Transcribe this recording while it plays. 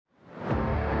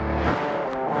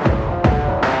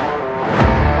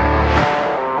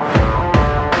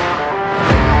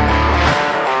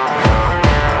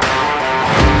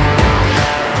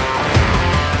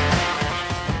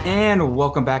And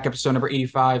welcome back, episode number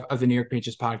 85 of the New York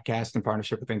Pages podcast in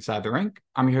partnership with Inside the Rink.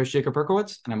 I'm your host, Jacob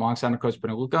Berkowitz, and I'm alongside my coach,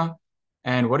 Brendan Luca.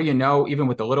 And what do you know, even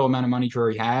with the little amount of money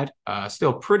Drury had,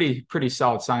 still pretty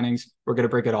solid signings. We're going to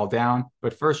break it all down.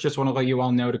 But first, just want to let you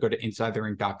all know to go to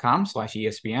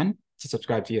InsideTheRink.com/ESPN to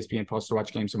subscribe to ESPN Plus to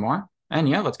watch games and more. And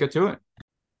yeah, let's get to it.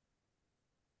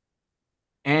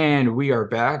 And we are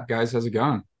back. Guys, how's it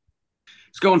going?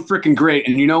 It's going freaking great.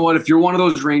 And you know what? If you're one of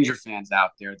those Ranger fans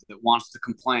out there that wants to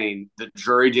complain that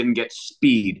Drury didn't get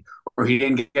speed or he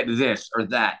didn't get this or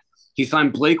that, he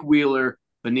signed Blake Wheeler,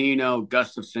 Bonino,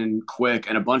 Gustafson, Quick,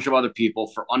 and a bunch of other people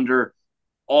for under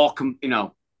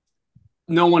no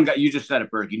one got, you just said it,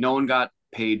 Berkey, no one got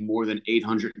paid more than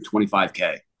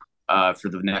 $825K for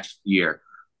the next year.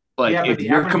 Like, Yeah, but if the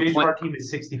you're average age of our team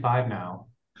is 65 now.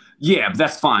 Yeah,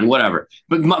 that's fine, whatever.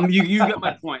 But you get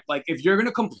my point. Like, if you're going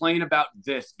to complain about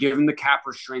this, given the cap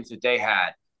restraints that they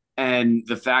had, and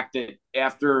the fact that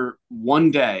after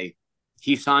one day,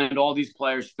 he signed all these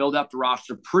players, filled out the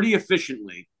roster pretty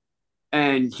efficiently,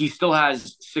 and he still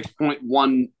has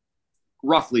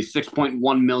roughly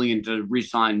 6.1 million to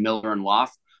re-sign Miller and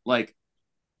Loft. Like,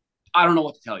 I don't know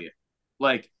what to tell you.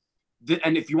 Like,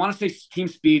 and if you want to say team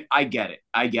speed, I get it.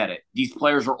 These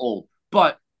players are old,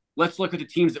 but let's look at the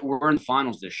teams that were in the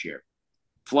finals this year.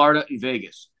 Florida and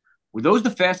Vegas. Were those the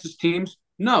fastest teams?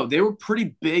 No, they were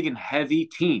pretty big and heavy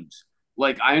teams.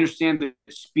 Like, I understand that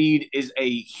speed is a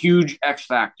huge X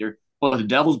factor. Well, the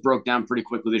Devils broke down pretty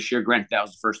quickly this year. Granted, that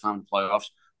was the first time in the playoffs.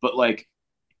 But, like,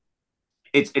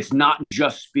 it's not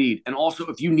just speed. And also,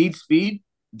 if you need speed,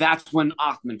 that's when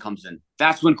Othman comes in.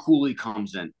 That's when Cooley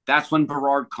comes in. That's when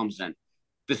Berard comes in.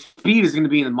 The speed is going to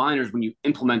be in the minors when you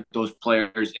implement those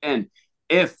players in.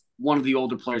 If one of the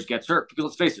older players gets hurt, because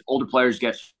let's face it, older players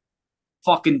get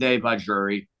fucking day by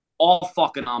Drury, all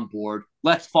fucking on board.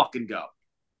 Let's fucking go.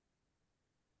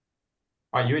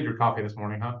 Oh, you had your coffee this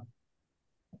morning, huh?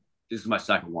 This is my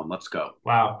second one. Let's go.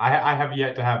 Wow, I have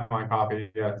yet to have my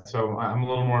coffee yet, so I'm a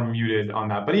little more muted on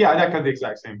that. But yeah, that kind of the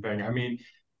exact same thing. I mean,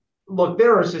 look,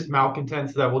 there are just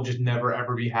malcontents that will just never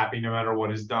ever be happy no matter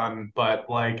what is done. But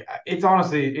like, it's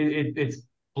honestly, it's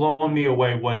blown me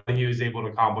away what he was able to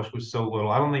accomplish with so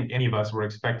little. I don't think any of us were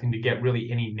expecting to get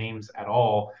really any names at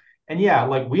all. And yeah,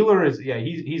 like Wheeler is, yeah,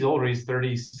 he's older. He's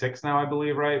 36 now, I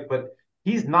believe, right? But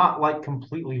he's not like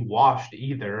completely washed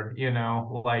either.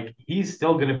 Like he's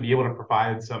still going to be able to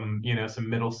provide some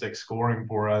middle six scoring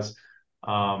for us.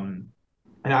 Um,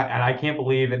 and I can't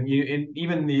believe, and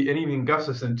even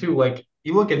Gustafson too. Like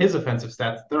you look at his offensive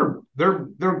stats, they're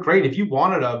great. If you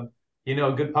wanted a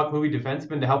good puck movie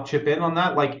defenseman to help chip in on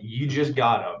that, like you just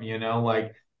got him.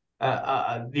 Like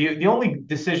the only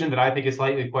decision that I think is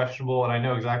slightly questionable, and I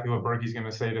know exactly what Berkey's going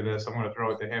to say to this. I'm going to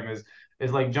throw it to him is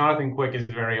like Jonathan Quick is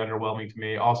very underwhelming to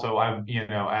me. Also, I'm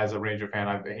as a Ranger fan,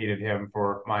 I've hated him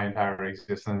for my entire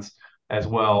existence as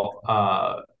well.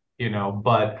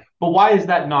 But why is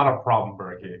that not a problem,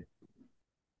 Berkey?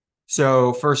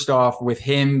 So first off, with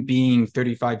him being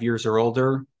 35 years or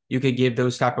older, you could give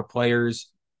those type of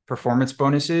players performance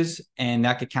bonuses, and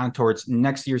that could count towards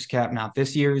next year's cap, not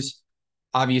this year's.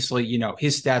 Obviously,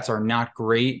 his stats are not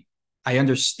great. I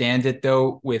understand it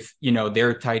though, with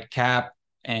their tight cap,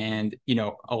 and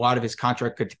a lot of his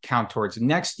contract could count towards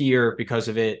next year because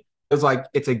of it. It's like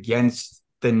it's against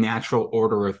the natural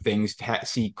order of things to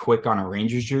see Quick on a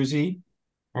Rangers jersey.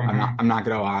 Mm-hmm. I'm not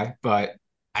gonna lie, but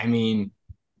I mean,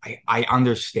 I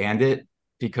understand it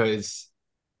because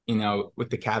with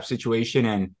the cap situation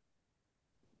and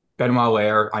Benoit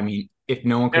Lair. I mean, if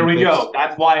no one There could we fix, go.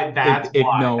 That's why. if That's if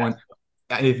why. no one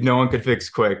if no one could fix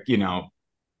Quick, And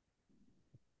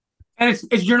it's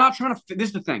you're not trying to. This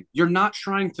is the thing. You're not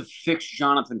trying to fix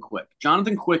Jonathan Quick.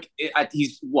 Jonathan Quick,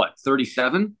 he's what,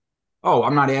 37? oh,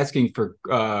 I'm not asking for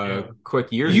Yeah.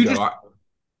 Quick years You though. just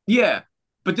Yeah,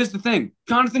 but this is the thing.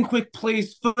 Jonathan Quick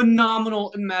plays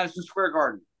phenomenal in Madison Square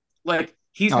Garden. Like,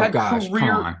 Oh gosh,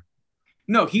 come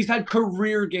on. he's had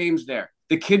career games there.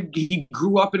 The kid, he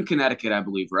grew up in Connecticut, I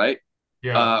believe, right?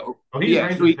 Yeah. Uh, Oh, he's a yeah,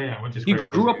 so Rangers fan, which is he grew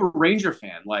crazy. up a Ranger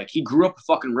fan. Like, he grew up a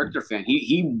fucking Richter fan.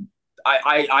 You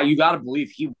got to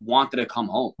believe he wanted to come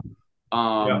home.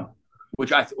 Yeah. Um,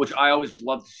 which I always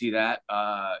love to see that.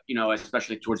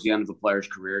 Especially towards the end of a player's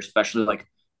career, especially like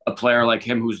a player like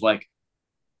him who's like,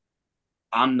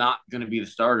 I'm not going to be the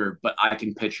starter, but I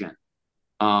can pitch in.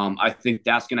 I think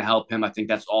that's going to help him. I think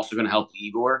that's also going to help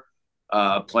Igor,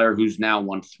 a player who's now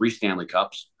won 3 Stanley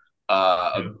Cups,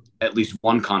 Yeah. at least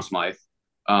one Conn Smythe.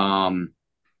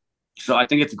 So I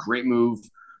think it's a great move.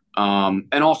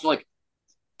 And also, like,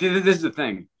 this is the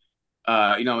thing.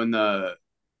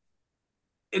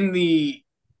 In the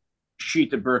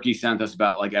sheet that Berkey sent us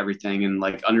about like everything, and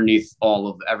like underneath all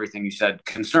of everything you said,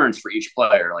 concerns for each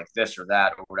player, like this or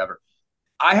that or whatever.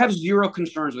 I have zero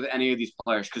concerns with any of these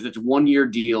players because it's 1 year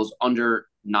deals under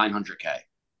 900K.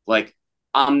 Like,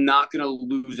 I'm not going to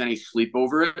lose any sleep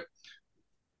over it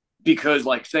because,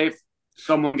 like, say if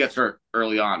someone gets hurt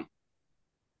early on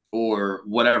or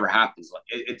whatever happens, like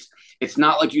it's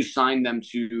not like you sign them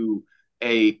to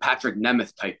a Patrick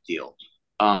Nemeth type deal.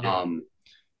 Yeah.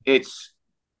 It's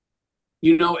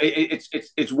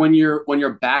it's when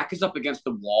your back is up against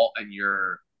the wall and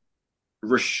you're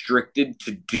restricted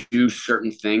to do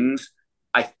certain things.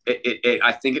 I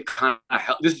think it kind of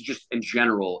helps. This is just in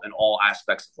general in all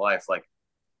aspects of life. Like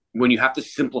when you have to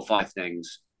simplify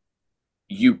things,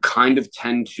 you kind of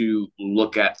tend to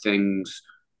look at things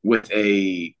with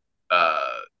a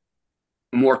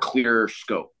more clear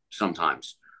scope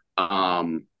sometimes.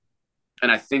 And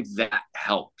I think that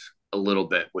helped a little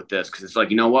bit with this because it's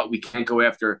like, you know what, we can't go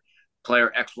after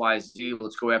player XYZ.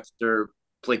 Let's go after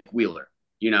Blake Wheeler,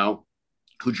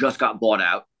 who just got bought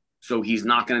out. So he's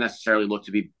not going to necessarily look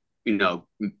to be,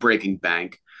 breaking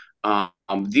bank.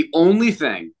 The only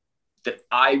thing that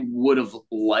I would have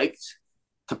liked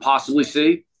to possibly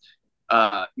see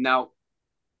now,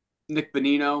 Nick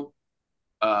Bonino,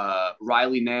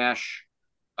 Riley Nash,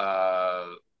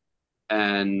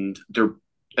 and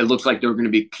it looks like they're going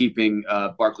to be keeping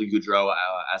Barclay Goodrow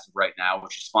as of right now,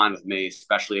 which is fine with me,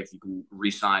 especially if you can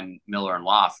re-sign Miller and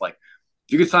Loft. Like,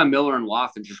 if you could sign Miller and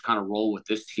Loft and just kind of roll with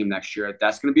this team next year,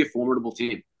 that's going to be a formidable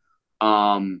team.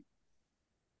 I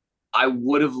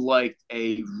would have liked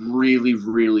a really,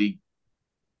 really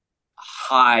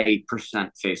high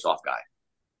percent face-off guy.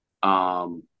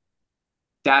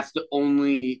 That's the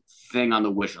only thing on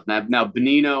the wish list. Now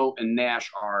Bonino and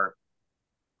Nash are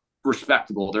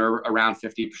respectable. They're around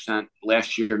 50%.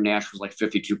 Last year, Nash was like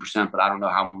 52%, but I don't know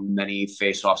how many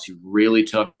face-offs he really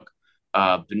took.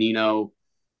 Bonino,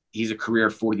 he's a career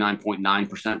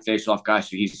 49.9% face-off guy,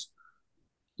 so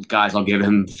I'll give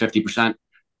him 50%.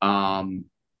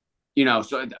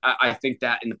 So I think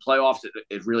that in the playoffs,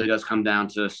 it really does come down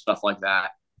to stuff like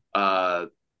that.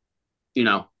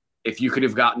 If you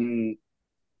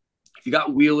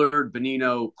got Wheeler,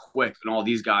 Bonino, Quick, and all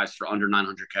these guys for under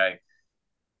 900K,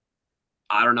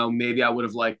 I don't know, maybe I would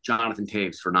have liked Jonathan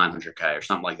Taves for 900K or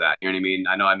something like that. You know what I mean?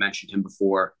 I know I mentioned him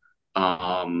before.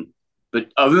 But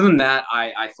other than that,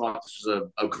 I thought this was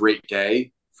a great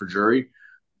day for Drury.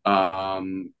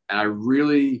 And I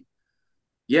really,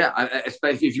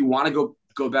 especially if you want to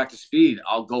go back to speed,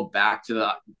 I'll go back to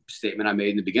the statement I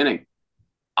made in the beginning.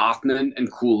 Othman and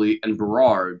Cooley and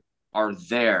Berard are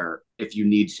there if you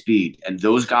need speed, and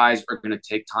those guys are going to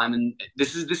take time. And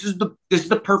this is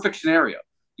the perfect scenario.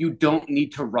 You don't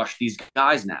need to rush these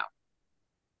guys now.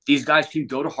 These guys can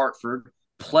go to Hartford,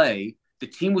 play. The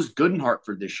team was good in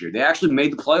Hartford this year. They actually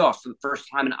made the playoffs for the first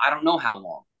time in I don't know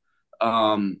how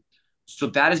long. So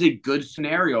that is a good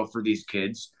scenario for these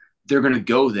kids. They're going to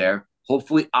go there.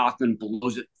 Hopefully Othman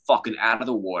blows it fucking out of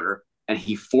the water and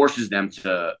he forces them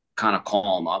to kind of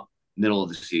call him up middle of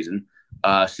the season.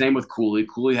 Same with Cooley.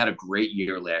 Cooley had a great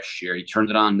year last year. He turned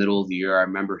it on middle of the year. I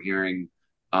remember hearing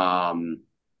Knobloch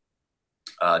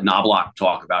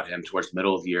talk about him towards the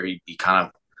middle of the year. He kind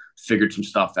of figured some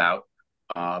stuff out.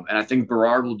 And I think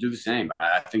Berard will do the same.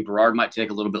 I think Berard might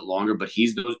take a little bit longer, but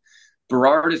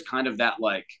Berard is kind of that,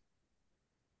 like,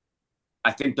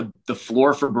 I think the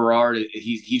floor for Berard,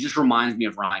 he just reminds me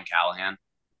of Ryan Callahan.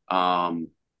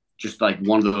 Just like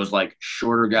one of those like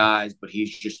shorter guys, but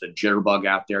he's just a jitterbug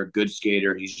out there, good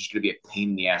skater. He's just going to be a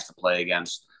pain in the ass to play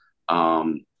against.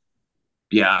 I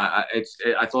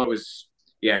thought it was,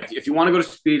 if you want to go to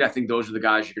speed, I think those are the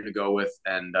guys you're going to go with,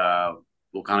 and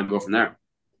we'll kind of go from there.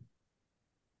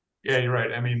 Yeah, you're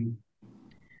right. I mean,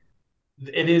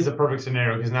 it is a perfect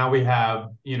scenario because now we have,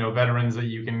 veterans that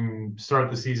you can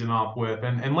start the season off with.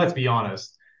 And let's be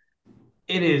honest,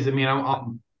 it is, I mean,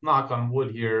 I'm knock on wood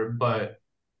here, but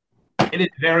it is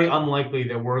very unlikely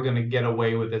that we're going to get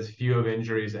away with as few of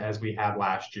injuries as we had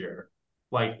last year.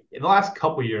 Like in the last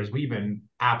couple of years, we've been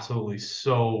absolutely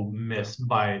so missed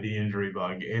by the injury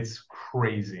bug. It's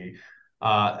crazy.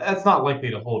 That's not likely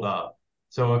to hold up.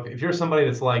 So if you're somebody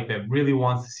that's like that really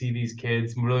wants to see these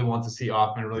kids, really wants to see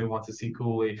Othman, really wants to see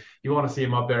Cooley, you want to see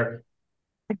him up there,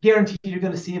 I guarantee you're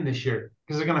going to see him this year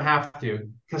because they're going to have to,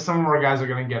 because some of our guys are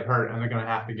going to get hurt and they're going to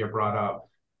have to get brought up.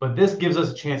 But this gives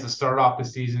us a chance to start off the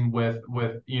season with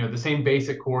the same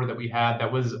basic core that we had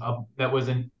that was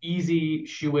an easy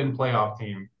shoe-in playoff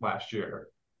team last year.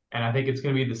 And I think it's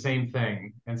going to be the same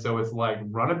thing. And so it's like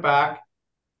run it back.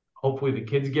 Hopefully the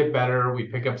kids get better. We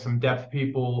pick up some depth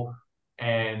people.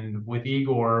 And with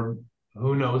Igor,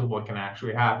 who knows what can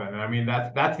actually happen. And I mean,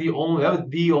 that was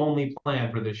the only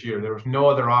plan for this year. There was no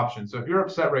other option. So if you're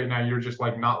upset right now, you're just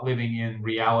like not living in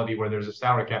reality where there's a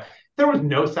salary cap. If there was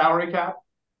no salary cap,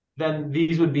 then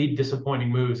these would be disappointing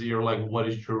moves that you're like, what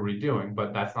is Drury doing?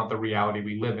 But that's not the reality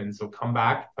we live in. So come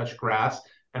back, touch grass,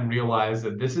 and realize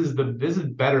that this is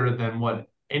better than what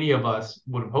any of us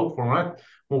would have hoped for.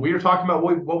 When we were talking about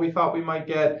what we thought we might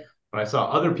get, but I saw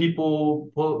other people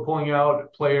pulling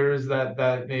out players that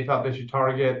they thought they should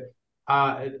target.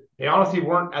 They honestly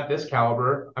weren't at this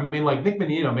caliber. I mean, like Nick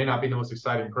Menino may not be the most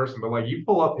exciting person, but like you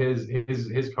pull up his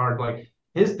card, like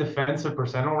his defensive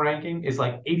percentile ranking is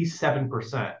like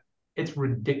 87%. It's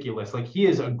ridiculous. Like he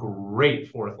is a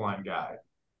great fourth line guy.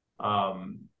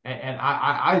 And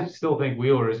I still think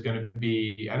Wheeler is going to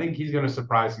be. I think he's going to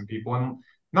surprise some people. And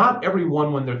not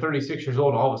everyone, when they're 36 years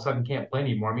old, all of a sudden can't play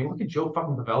anymore. I mean, look at Joe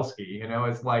fucking Pavelski. You know,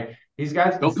 it's like these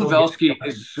guys can Bill still get. Pavelski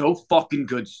is so fucking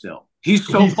good still. He's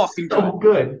so He's fucking so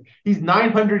good. good. He's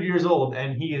 900 years old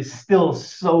and he is still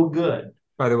so good.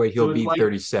 By the way, So he'll it's be like,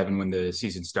 37 when the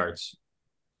season starts.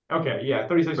 okay, yeah,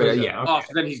 36, But 37. yeah, Oh, Okay.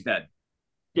 so then he's dead.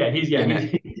 Yeah, he's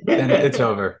then it's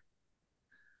over.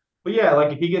 But yeah,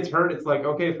 like if he gets hurt, it's like,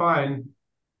 okay, fine.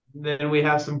 Then we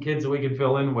have some kids that we can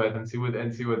fill in with and see what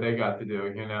they got to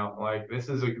do. You know, like this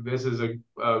is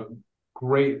a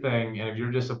great thing. And if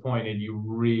you're disappointed, you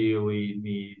really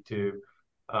need to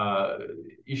uh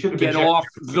you should have been Get checking off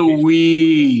your the communication.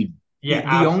 weed. Yeah,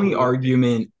 The only absolutely.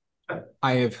 argument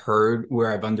I have heard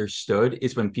where I've understood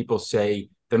is when people say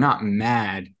they're not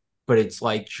mad, but it's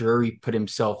like Drury put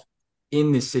himself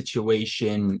in this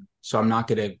situation, so I'm not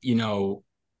gonna,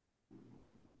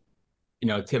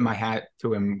 tip my hat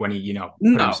to him when he, put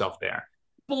No. himself there.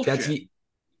 That's Bullshit.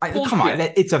 the, come on,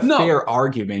 Bullshit. it's a No. fair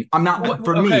argument. I'm not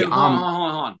for Okay, me. hold on, hold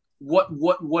on, hold on.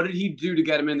 What did he do to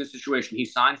get him in this situation? He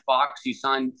signed Fox. He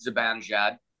signed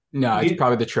Zibanejad. No, it's He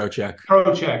probably the Trocheck.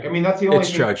 pro check. I mean, that's the only It's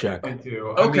thing to Trocheck. point to.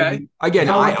 I Okay. mean, it's Again,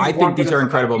 not like I you think weren't going these to are cement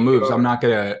incredible moves. I'm Gio. not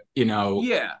gonna,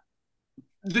 Yeah.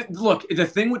 Look, the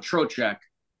thing with Trocheck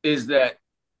is that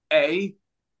a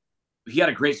he had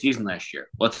a great season last year.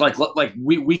 Let's like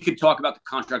we could talk about the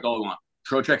contract all we want.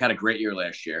 Trocheck had a great year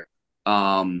last year.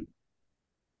 And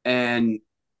the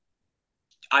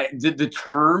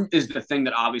term is the thing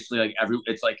that obviously like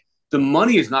it's like the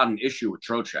money is not an issue with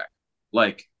Trocheck.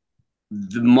 Like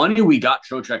the money we got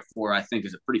Trocheck for, I think,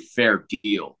 is a pretty fair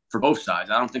deal for both sides.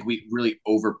 I don't think we really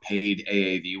overpaid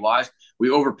AAV wise. We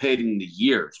overpaid in the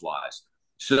years wise.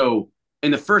 So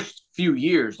in the first few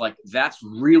years, like that's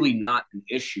really not an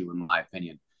issue in my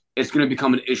opinion. It's going to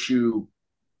become an issue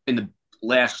in the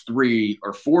last 3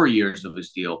 or 4 years of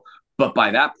his deal. But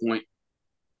by that point,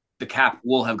 the cap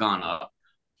will have gone up.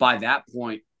 By that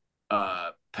point,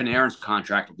 Panarin's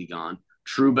contract will be gone.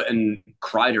 Trouba and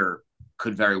Kreider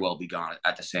could very well be gone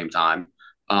at the same time,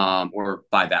 or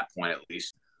by that point at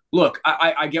least. Look,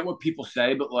 I get what people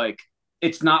say, but like,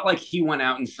 it's not like he went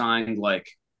out and signed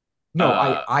no,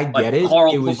 I get it.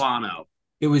 Carl Pavano.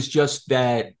 It was just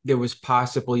that there was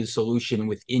possibly a solution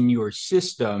within your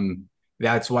system.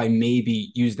 That's why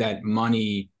maybe use that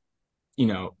money,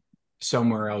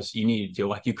 somewhere else you needed to.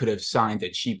 Like you could have signed a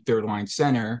cheap third line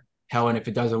center. Hell, and if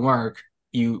it doesn't work,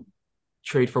 you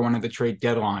trade for one of the trade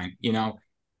deadline.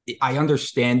 I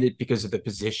understand it because of the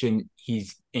position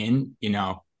he's in.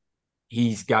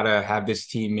 He's got to have this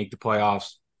team make the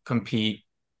playoffs, compete,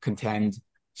 contend.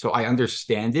 So I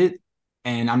understand it.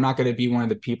 And I'm not going to be one of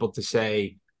the people to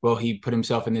say, well, he put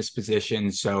himself in this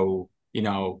position. So,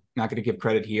 not going to give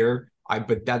credit here.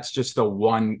 But that's just the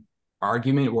one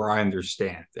argument where I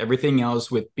understand. Everything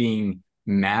else with being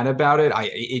mad about it,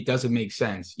 it doesn't make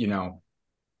sense.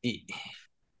 It,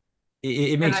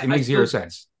 it makes zero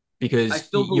sense because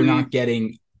you're not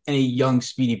getting any young,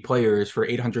 speedy players for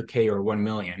 $800K or $1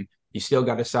 million. You still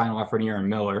got to sign Lafreniere and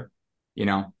Miller.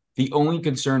 The only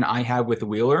concern I have with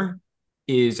Wheeler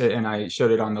is, and I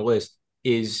showed it on the list,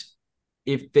 is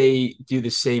if they do the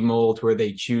same mold where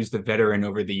they choose the veteran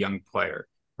over the young player,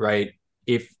 right?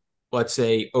 If, let's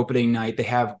say, opening night, they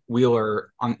have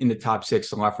Wheeler in the top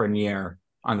six and Lafreniere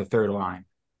on the third line.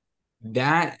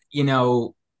 That,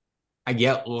 I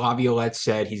get Laviolette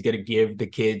said he's going to give the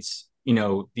kids,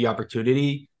 the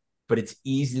opportunity, but it's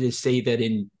easy to say that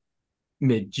in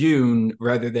mid-June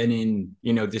rather than in,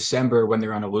 December when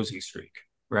they're on a losing streak,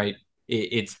 right?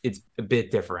 It's a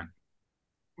bit different.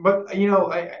 But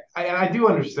I do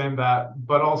understand that,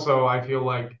 but also I feel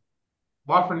like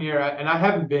Lafreniere, and I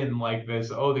haven't been like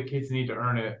this. Oh, the kids need to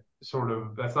earn it. Sort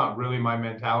of. That's not really my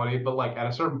mentality, but like at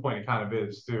a certain point, it kind of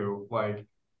is too. Like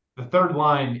the third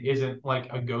line isn't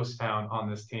like a ghost town on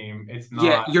this team. It's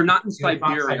Yeah, not. you're not in It's not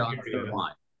Siberia on the third Siberia.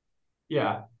 line.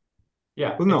 Yeah,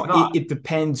 Yeah, Well, it's no, not. it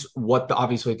depends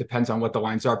obviously it depends on what the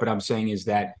lines are, but I'm saying is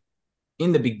that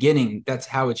in the beginning, that's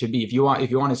how it should be. If you want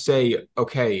to say,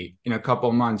 okay, in a couple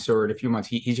of months or in a few months,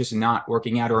 he's just not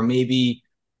working out, or maybe,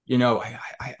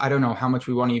 I don't know how much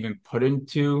we want to even put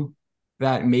into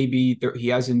that. Maybe he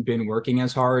hasn't been working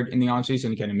as hard in the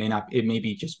offseason. Again, it may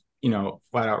be just,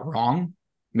 flat out wrong.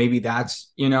 Maybe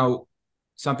that's,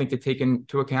 something to take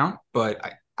into account. But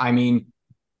I mean,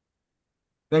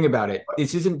 think about it.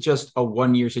 This isn't just a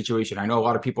 1 year situation. I know a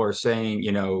lot of people are saying,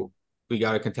 we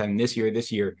got to contend this year,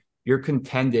 this year. You're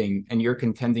contending, and your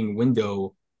contending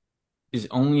window is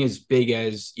only as big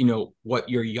as, what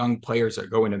your young players are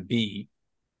going to be.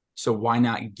 So why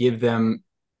not give them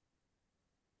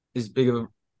as big of a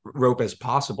rope as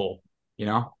possible, you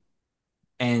know?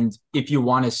 And if you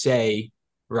want to say,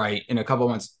 right, in a couple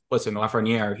of months, listen,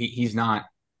 Lafreniere, he's not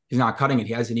cutting it.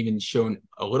 He hasn't even shown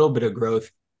a little bit of growth.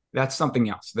 That's something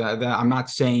else. That I'm not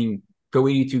saying go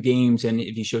 82 games and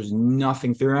if he shows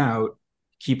nothing throughout,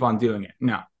 keep on doing it.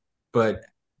 No. But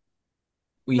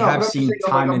we No, have but I'm just saying, seen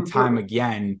like, time and time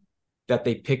again that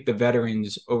they pick the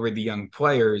veterans over the young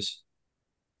players.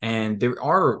 And there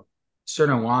are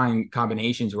certain line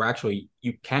combinations where actually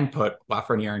you can put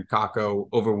Lafreniere and Kako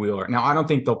over Wheeler. Now, I don't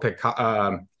think they'll pick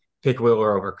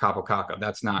Wheeler over Capo Caco.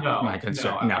 That's not my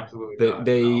concern. No, absolutely they not.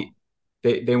 No.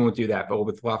 they they won't do that. But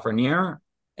with Lafreniere,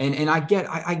 and I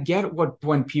get what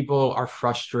when people are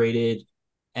frustrated,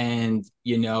 and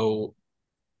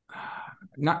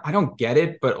not I don't get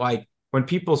it, but like when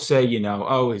people say,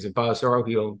 oh, he's a bust or oh,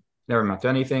 he'll never amount to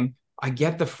anything, I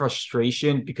get the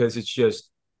frustration because it's just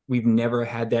we've never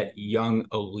had that young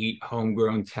elite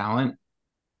homegrown talent.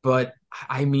 But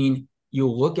I mean,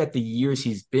 you look at the years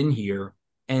he's been here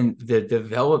and the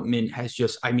development has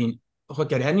just, I mean,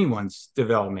 look at anyone's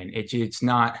development. It's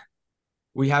not,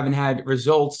 we haven't had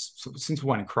results since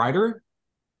when? Kreider?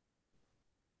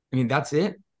 I mean, that's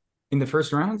it in the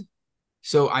first round.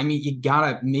 So, I mean, you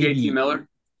gotta JT maybe, Miller.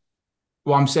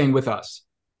 well, I'm saying with us.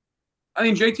 I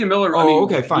mean, JT Miller. I Oh, mean,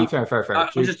 okay, fine, fair.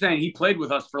 I'm just saying he played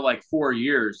with us for like 4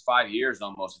 years, 5 years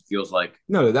almost. It feels like.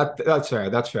 No, that's fair.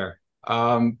 That's fair.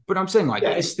 But I'm saying like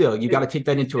Yeah, still you got to take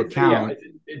that into account.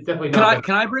 it's definitely Can not I been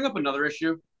can I bring up another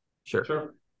issue? Sure.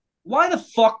 sure. Why the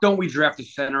fuck don't we draft a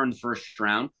center in the first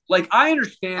round? Like, I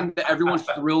understand that everyone's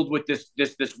thrilled with this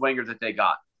winger that they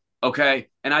got. Okay.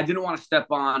 And I didn't want to step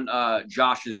on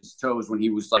Josh's toes when he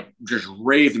was like just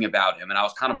raving about him. And I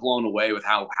was kind of blown away with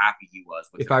how happy he was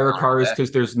with If I recall, is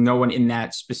because there's no one in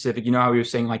that specific. You know how he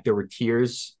was saying like there were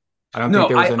tiers. I don't think No,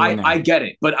 there was anyone there. I get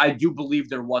it, but I do believe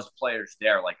there was players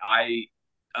there. Like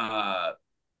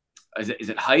is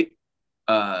it height?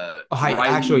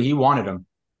 Actually, he wanted him.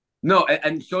 No,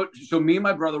 and so me and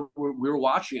my brother we were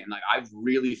watching it, and like I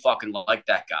really fucking liked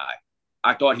that guy.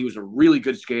 I thought he was a really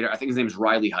good skater. I think his name is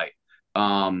Riley Height.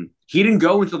 He didn't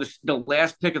go until the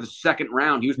last pick of the second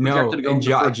round. He was projected to go.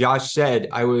 And Josh said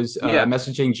I was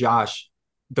messaging Josh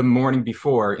the morning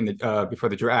before before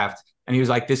the draft, and he was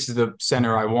like, "This is the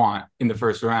center I want in the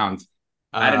first round."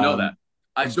 I didn't know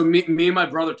that. So me and my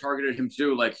brother targeted him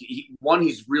too. Like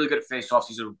he's really good at faceoffs.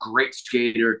 He's a great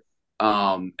skater.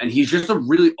 And he's just a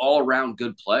really all around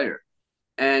good player.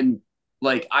 And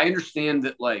like, I understand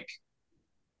that, like,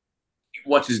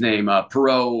 what's his name?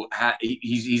 Perot,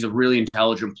 he's a really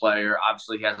intelligent player.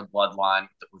 Obviously, he has a bloodline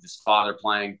with his father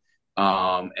playing.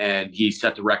 And he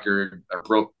set the record or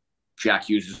broke Jack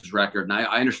Hughes' record. And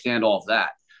I understand all of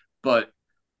that. But,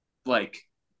 like,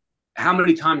 how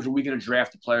many times are we going to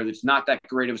draft a player that's not that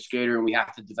great of a skater and we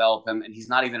have to develop him and he's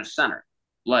not even a center?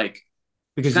 Like,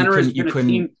 because center has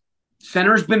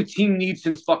been a team need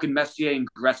since fucking Messier and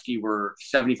Gretzky were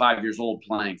 75 years old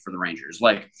playing for the Rangers.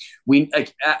 Like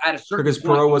at a certain because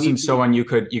Perot wasn't someone you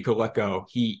could let go.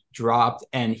 He dropped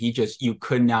and you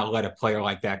could not let a player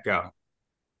like that go.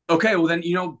 Okay, well then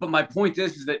but my point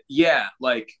is that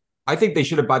like I think they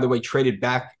should have, by the way, traded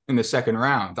back in the second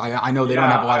round. I know they don't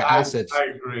have a lot of assets. I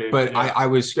agree. But yeah. I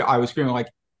was feeling like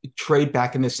trade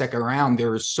back in the second round. There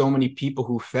were so many people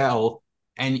who fell,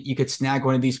 and you could snag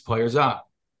one of these players up.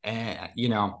 And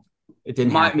it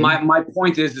didn't happen. My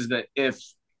point is that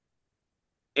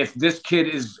if this kid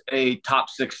is a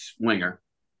top 6 winger,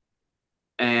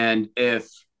 and if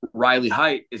Riley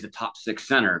Height is a top 6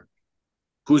 center,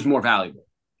 who's more valuable?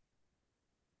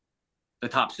 The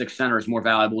top 6 center is more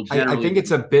valuable. I think it's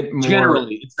a bit more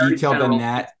detailed than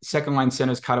that. Second line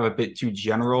center is kind of a bit too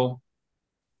general,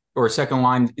 or second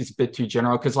line is a bit too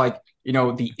general because, like,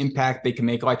 the impact they can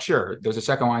make. Like, sure, there's a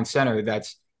second line center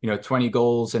that's 20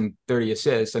 goals and 30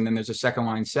 assists. And then there's a second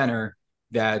line center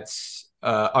that's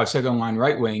a second line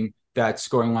right wing that's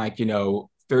scoring like,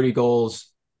 30 goals,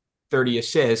 30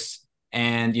 assists,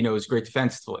 and is great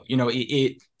defensively.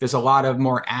 There's a lot of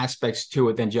more aspects to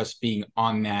it than just being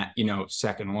on that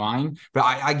second line. But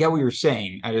I get what you're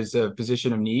saying as a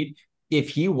position of need. If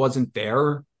he wasn't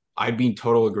there, I'd be in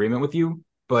total agreement with you.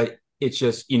 But it's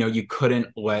just you couldn't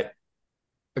let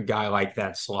a guy like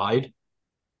that slide.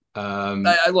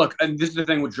 I look, and this is the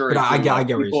thing with Drury. But I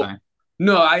get what you're saying.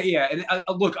 No, and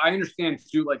look, I understand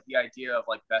too, like the idea of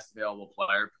like best available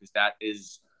player, because that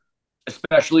is,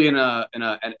 especially in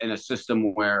a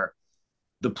system where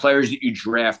the players that you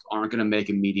draft aren't going to make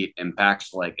immediate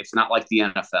impacts. Like it's not like the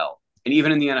NFL, and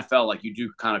even in the NFL, like you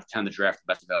do kind of tend to draft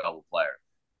the best available player,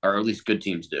 or at least good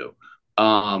teams do.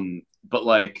 But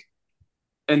like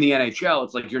in the NHL,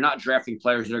 it's like you're not drafting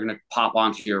players that are going to pop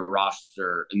onto your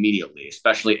roster immediately,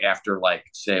 especially after like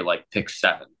say like pick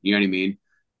 7. You know what I mean?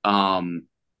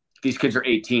 These kids are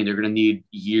 18. They're going to need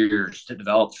years to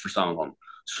develop for some of them.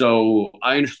 So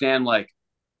I understand, like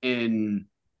in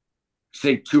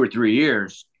say 2 or 3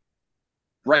 years,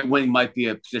 right wing might be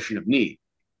a position of need.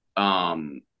 You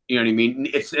know what I mean?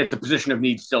 It's a position of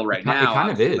need still right now. It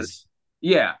kind of is.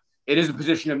 Yeah, it is a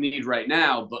position of need right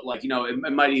now, but like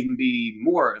it might even be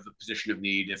more of a position of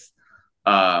need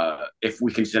if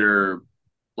we consider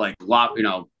like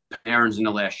Aaron's in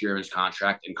the last year of his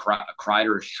contract and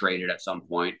Kreider is traded at some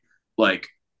point. Like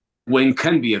wing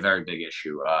can be a very big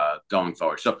issue going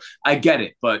forward. So I get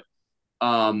it, but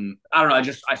I don't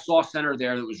know. I saw a center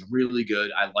there that was really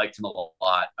good. I liked him a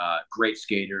lot. Great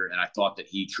skater, and I thought that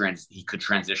he could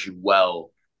transition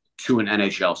well to an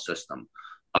NHL system.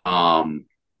 And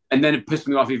then it pissed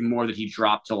me off even more that he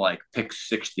dropped to like pick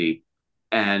 60.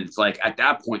 And it's like at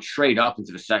that point, trade up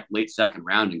into the late second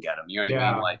round and get him. You know what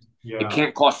I mean? Like it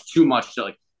can't cost too much to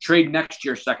like trade next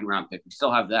year's second round pick. We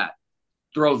still have that.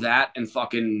 Throw that and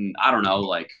fucking, I don't know,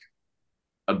 like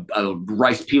a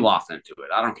rice pilaf into it.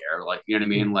 I don't care. Like, you know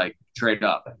what I mean? Like trade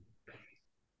up.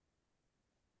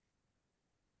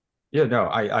 Yeah, no,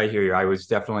 I hear you. I was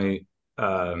definitely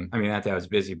that day I was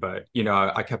busy, but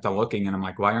I kept on looking and I'm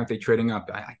like, why aren't they trading up?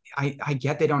 I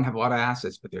get they don't have a lot of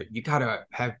assets, but you gotta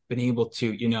have been able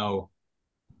to,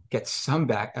 get some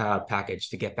back package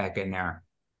to get back in there.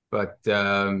 But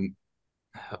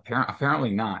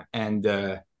apparently not. And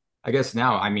I guess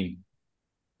now,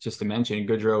 just to mention,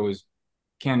 Goodrow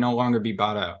can no longer be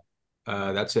bought out.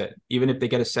 That's it. Even if they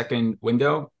get a second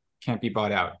window, can't be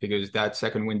bought out because that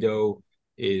second window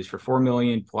is for $4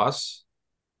 million plus.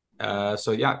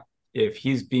 So yeah, if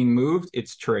he's being moved,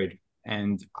 it's trade.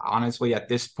 And honestly, at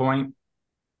this point,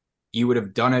 you would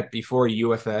have done it before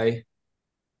UFA,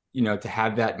 to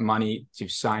have that money to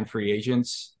sign free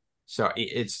agents. So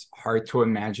it's hard to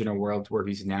imagine a world where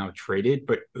he's now traded,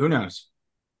 but who knows?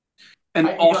 And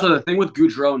also the thing with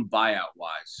Goudreau and buyout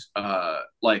wise,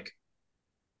 like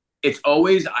it's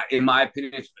always, in my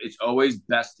opinion, it's always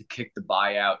best to kick the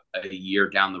buyout a year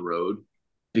down the road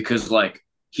because like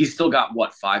he's still got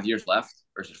what, 5 years left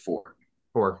or is it 4?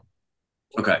 4.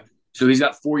 Okay. So he's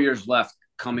got 4 years left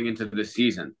coming into this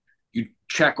season. You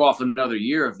check off another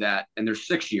year of that and there's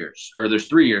 6 years or there's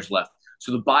 3 years left.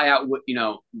 So the buyout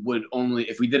would only,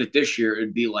 if we did it this year,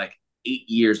 it'd be like 8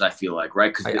 years, I feel like,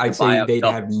 right? Because I'd say they'd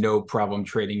have no problem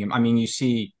trading him. You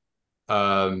see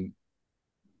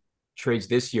trades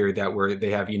this year where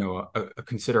they have, a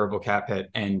considerable cap hit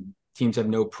and teams have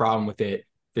no problem with it.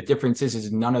 The difference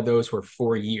is none of those were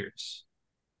 4 years.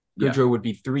 Goodrow would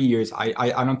be 3 years.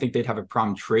 I don't think they'd have a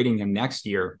problem trading him next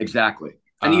year. Exactly.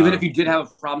 And even if you did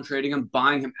have a problem trading him,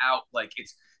 buying him out, like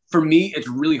for me, it's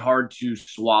really hard to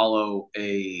swallow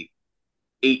a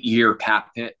 8-year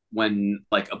cap hit when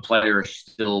like a player is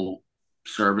still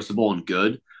serviceable and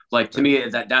good. Like to me,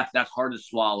 that's hard to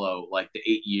swallow. Like the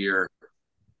 8-year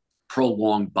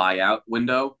prolonged buyout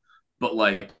window, but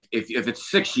like if it's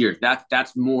 6 years,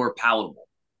 that's more palatable,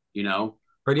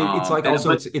 But it's like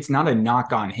also it's not a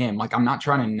knock on him. Like I'm not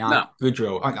trying to knock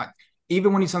Goodrow.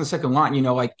 Even when he's on the second line,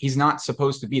 like he's not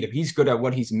supposed to be there. He's good at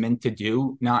what he's meant to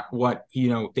do, not what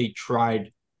they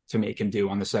tried to make him do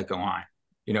on the second line.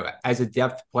 As a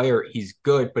depth player, he's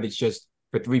good, but it's just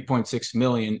for $3.6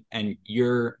 million and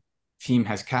your team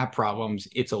has cap problems.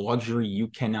 It's a luxury you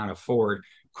cannot afford.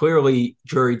 Clearly,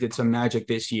 Drury did some magic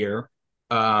this year.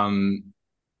 That's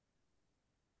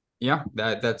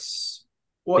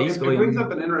well. It brings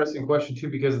up an interesting question too,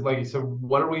 because like, so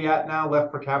what are we at now?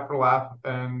 Left for cap for Laugh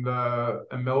and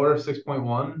Miller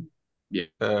 6.1. Yeah,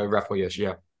 roughly yes.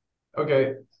 Yeah.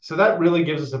 Okay, so that really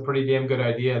gives us a pretty damn good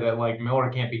idea that like Miller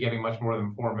can't be getting much more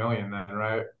than $4 million then,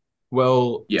 right?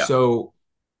 Well, yeah. So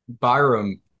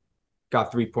Byram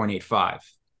got 3.85.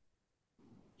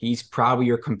 He's probably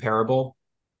your comparable.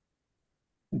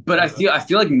 But I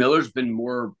feel like Miller's been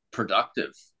more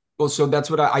productive. Well, so that's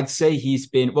what I'd say he's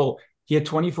been. Well, he had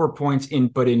 24 points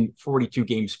but in 42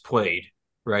 games played,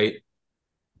 right?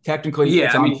 Technically, Yeah,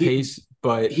 it's I mean on pace,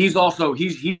 but he's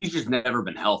just never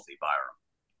been healthy, Byron.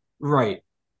 right.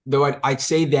 Though I'd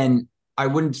say then I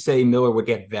wouldn't say Miller would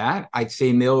get that. I'd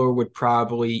say Miller would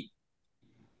probably,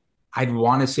 I'd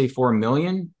want to say 4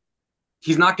 million.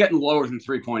 He's not getting lower than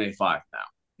 3.85 now.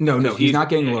 No, no, Because he's not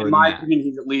getting lower in than my that.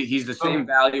 opinion, he's the same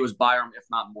value as Byram, if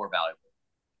not more valuable.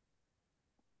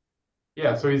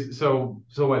 Yeah, so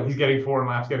what? He's getting 4 and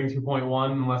Lap's getting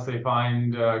 2.1 unless they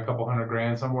find a couple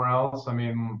 $100,000 somewhere else. I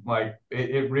mean, like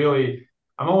it really.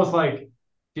 I'm almost like,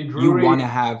 did You Drury? want to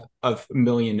have a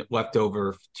million left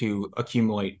over to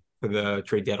accumulate for the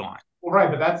trade deadline. Well,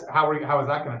 right, but that's how is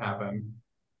that going to happen?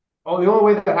 Oh, the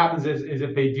only way that happens is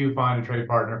if they do find a trade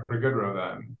partner for Goodrow.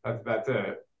 Then that's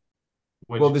it.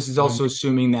 Which Well, this is also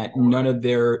assuming that none of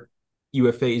their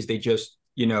UFAs they just,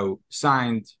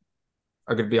 signed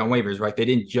are going to be on waivers, right? They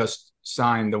didn't just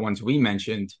sign the ones we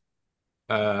mentioned.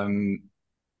 That's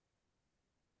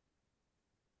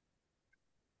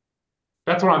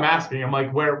what I'm asking. I'm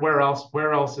like, where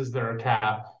else is there a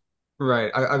cap?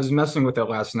 Right. I was messing with it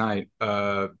last night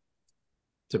to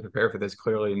prepare for this.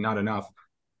 Clearly, not enough.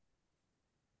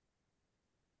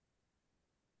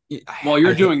 While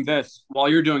you're doing this,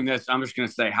 I'm just going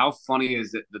to say, how funny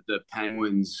is it that the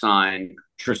Penguins signed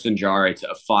Tristan Jarry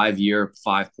to a 5-year,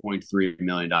 $5.3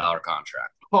 million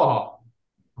contract? Oh,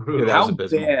 Yeah, that was how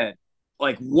abysmal. bad?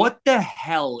 Like, what the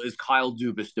hell is Kyle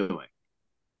Dubas doing?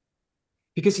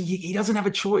 Because he doesn't have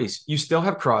a choice. You still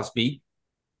have Crosby.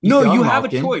 No, you have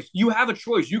Malkin. a choice. You have a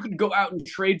choice. You could go out and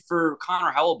trade for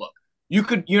Connor Hellebuyck. You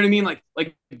could, you know what I mean? Like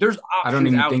there's options I don't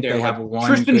even out think there. they have like, one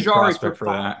Tristan good Jarry prospect for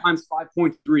that. times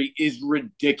 5.3 is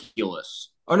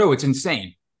ridiculous. Oh no, it's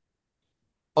insane.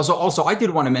 Also, I did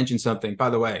want to mention something, by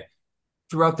the way.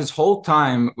 Throughout this whole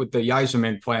time with the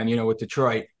Yzerman plan, with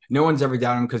Detroit, no one's ever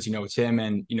doubted him because it's him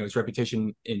and his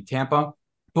reputation in Tampa.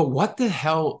 But what the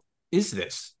hell is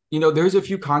this? There's a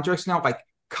few contracts now. Like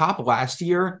Copp last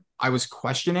year, I was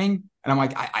questioning, and I'm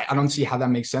like, I don't see how that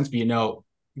makes sense. But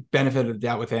benefit of the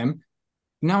doubt with him.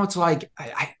 Now it's like,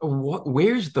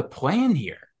 where's the plan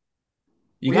here?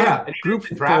 You got a group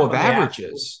full of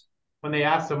averages. When they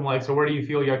asked him, like, so where do you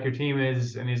feel like your team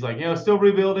is? And he's like, still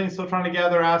rebuilding, still trying to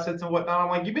gather assets and whatnot. I'm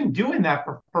like, you've been doing that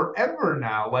for forever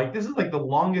now. Like, this is like the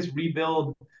longest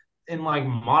rebuild in like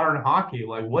modern hockey.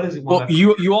 Like, what is it? Well,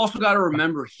 you also got to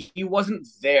remember he wasn't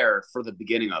there for the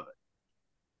beginning of it.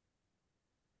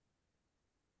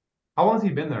 How long has he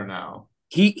been there now?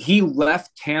 He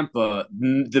left Tampa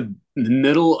the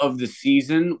middle of the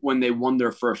season when they won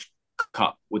their first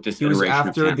cup with this iteration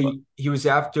of Tampa. He was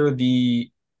after the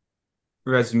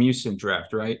Rasmussen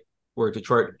draft, right? Where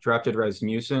Detroit drafted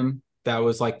Rasmussen. That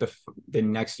was like the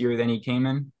next year. Then he came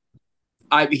in.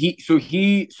 So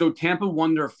Tampa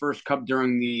won their first cup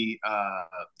during the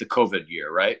COVID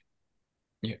year, right?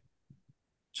 Yeah.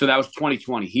 So that was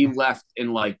 2020. He left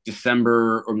in like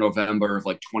December or November of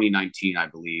like 2019, I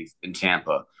believe, in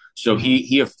Tampa. So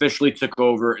he officially took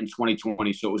over in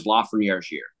 2020. So it was Lafreniere's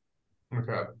year.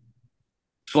 Okay.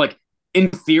 So like in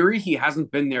theory, he hasn't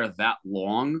been there that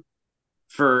long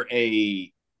for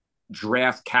a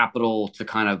draft capital to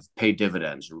kind of pay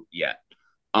dividends yet.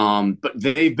 But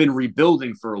they've been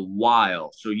rebuilding for a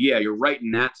while. So yeah, you're right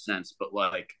in that sense. But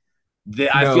like,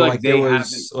 I feel like they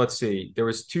haven't. Let's see. There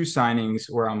was 2 signings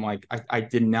where I'm like, I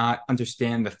did not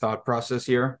understand the thought process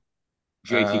here.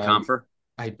 JT Compher.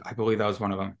 I believe that was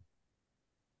one of them.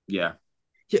 Yeah.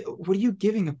 Yeah. What are you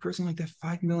giving a person like that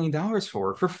 $5 million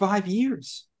for 5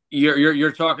 years?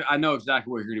 You're talking. I know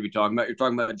exactly what you're going to be talking about. You're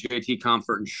talking about JT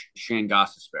Compher and Shane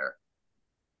Gostisbehere.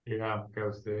 Yeah,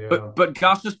 but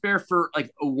Gostisbehere for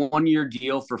like a 1-year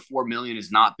deal for $4 million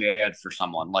is not bad for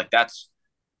someone. Like that's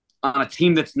on a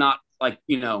team that's not like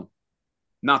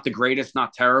not the greatest,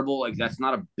 not terrible. Like that's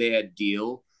not a bad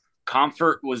deal.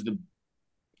 Comfort was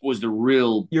the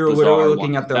real. You're literally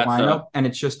looking at their lineup, and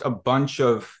it's just a bunch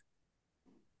of.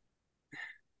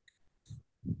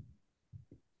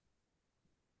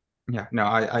 Yeah, no,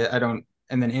 I don't.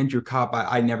 And then Andrew Copp,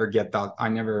 I never get that. I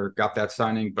never got that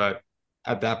signing, but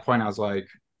at that point, I was like,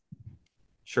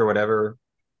 sure, whatever.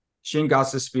 Shane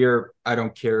Gostisbehere, I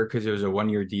don't care because it was a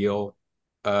 1-year deal.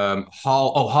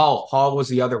 Hall was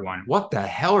the other one. What the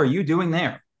hell are you doing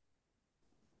there?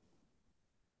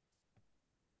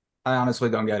 I honestly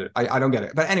don't get it. I don't get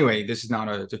it. But anyway, this is not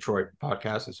a Detroit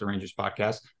podcast. It's a Rangers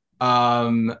podcast.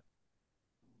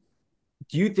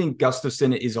 Do you think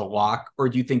Gustafsson is a lock, or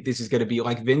do you think this is going to be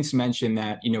like Vince mentioned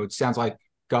that, it sounds like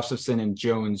Gustafsson and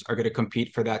Jones are going to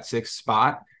compete for that 6th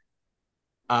spot?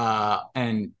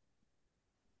 And,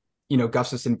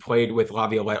 Gustafson played with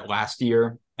Laviolette last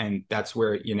year, and that's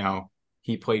where,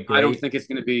 he played great. I don't think it's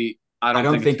going to be. I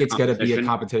don't think it's going to be a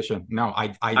competition. No, I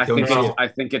don't see it.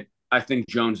 I think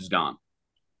Jones is gone.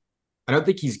 I don't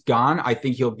think he's gone. I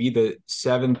think he'll be the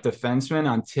seventh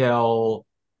defenseman until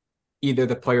either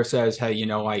the player says, hey,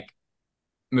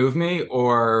 move me,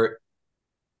 or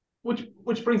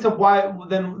which brings up why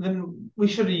then we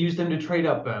should have used him to trade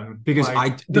up then. Because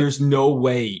there's no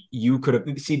way you could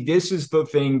have. See, this is the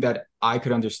thing that I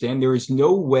could understand. There is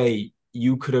no way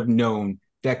you could have known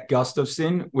that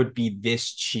Gustafson would be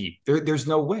this cheap. There's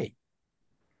no way.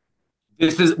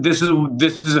 This is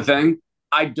the thing.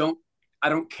 I don't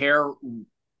care.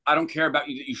 I don't care about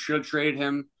you. You should have traded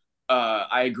him.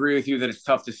 I agree with you that it's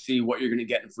tough to see what you're going to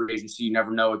get in free agency. You never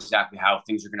know exactly how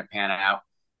things are going to pan out.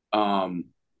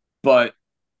 But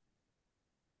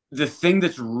the thing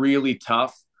that's really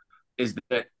tough is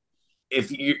that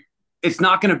it's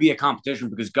not going to be a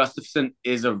competition because Gustafson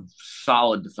is a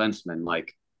solid defenseman.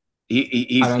 Like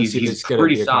he's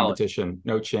pretty solid.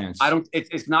 No chance.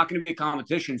 It's not going to be a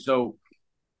competition. So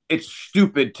it's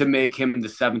stupid to make him the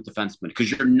seventh defenseman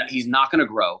because he's not going to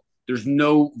grow. There's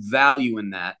no value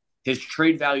in that. His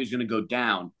trade value is going to go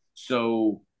down.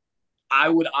 So I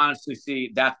would honestly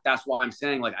see that. That's why I'm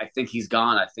saying, I think he's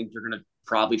gone. I think you're going to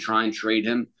probably try and trade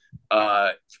him.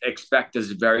 Expect a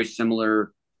very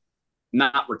similar,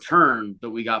 not return that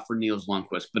we got for Niels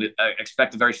Lundqvist, but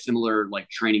expect a very similar,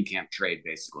 training camp trade,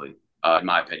 basically, in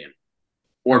my opinion.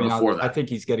 Or before that. I think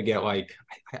he's going to get, I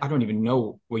don't even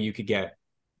know what you could get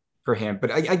for him.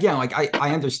 But again,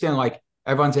 I understand,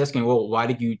 everyone's asking, well, why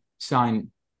did you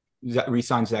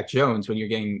re-sign Zach Jones when you're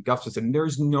getting Gustafson?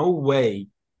 There's no way.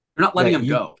 You're not letting him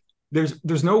go.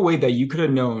 There's no way that you could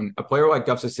have known a player like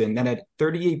Gustafson that had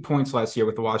 38 points last year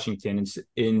with Washington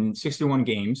in 61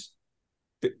 games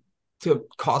to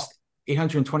cost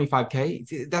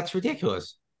 $825K. That's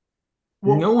ridiculous.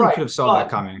 Well, no one could have saw that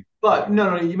coming. But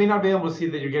no, you may not be able to see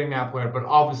that you're getting that player, but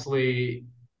obviously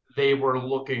they were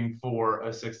looking for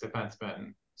a sixth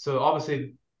defenseman. So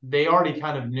obviously they already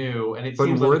kind of knew, and it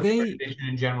seems like the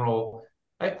in general.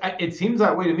 It seems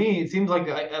that way to me. It seems and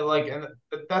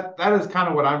that is kind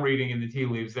of what I'm reading in the tea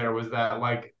leaves. There was that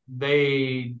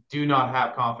they do not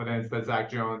have confidence that Zach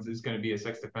Jones is going to be a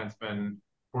sixth defenseman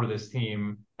for this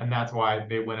team, and that's why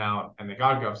they went out and they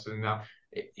got Gustafson. Now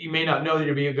you may not know that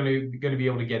you're going to be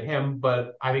able to get him,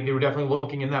 but I think they were definitely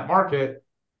looking in that market,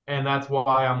 and that's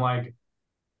why I'm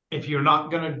if you're not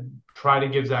going to try to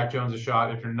give Zach Jones a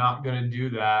shot, if you're not going to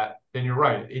do that, then you're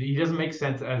right. He doesn't make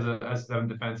sense as a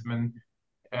seventh defenseman.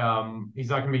 He's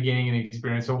not going to be gaining any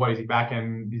experience. So what is he back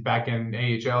in? He's back in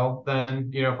AHL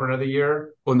then, for another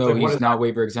year. Well, no, he's not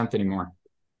waiver exempt anymore.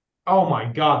 Oh my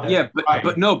God!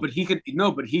 But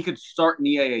he could start in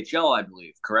the AHL, I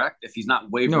believe. Correct? If he's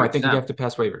not waiver. No, I think you have to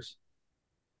pass waivers.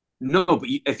 No, but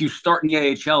if you start in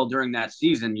the AHL during that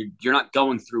season, you're not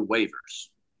going through waivers.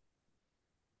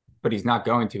 But he's not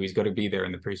going to. He's going to be there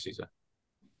in the preseason.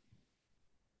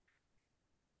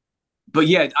 But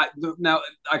yeah, now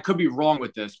I could be wrong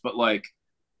with this, but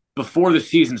before the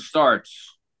season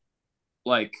starts,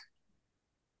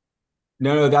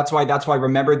 no, that's why.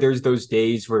 Remember, there's those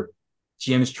days where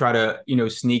gyms try to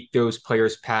sneak those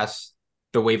players past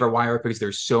the waiver wire because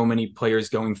there's so many players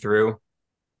going through.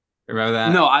 Remember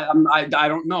that? No, I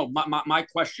don't know. My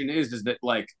question is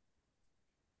that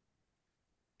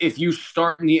if you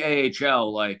start in the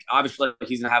AHL, obviously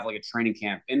he's gonna have a training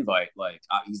camp invite,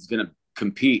 he's gonna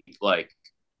compete.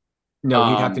 No,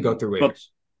 he'd have to go through waivers.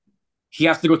 He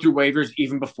has to go through waivers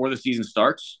even before the season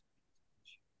starts.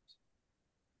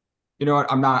 You know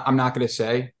what? I'm not going to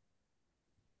say.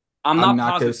 I'm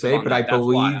not going to say, but I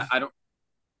believe. I don't.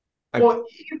 Well,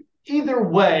 either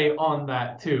way on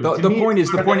that too. The point is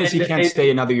he can't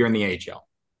stay another year in the AHL.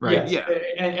 Right. Yes. Yeah.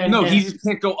 And he just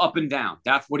can't go up and down.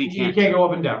 That's what he can't. He can't go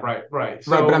up and down. Right.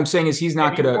 So, right. But I'm saying is he's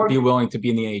not going to be willing to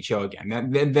be in the AHL again.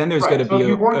 Then there's going to be. If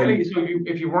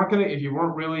you weren't going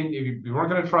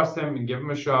to trust him and give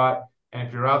him a shot, and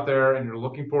if you're out there and you're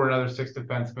looking for another sixth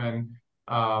defenseman,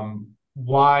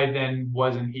 why then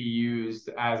wasn't he used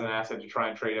as an asset to try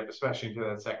and trade up, especially into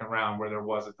that second round where there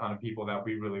was a ton of people that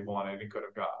we really wanted and could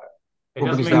have got it?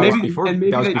 That was before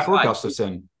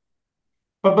Gustafson.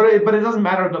 But it doesn't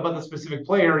matter about the specific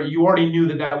player. You already knew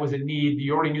that was a need.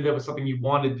 You already knew that was something you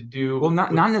wanted to do. Well,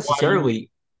 not necessarily.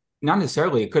 Not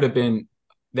necessarily. It could have been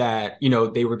that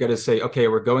they were going to say, okay,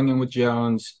 we're going in with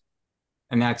Jones,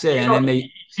 and that's it. And then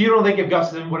So you don't think if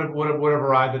Gustafson would have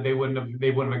arrived that they wouldn't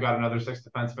have got another sixth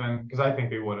defenseman? Because I think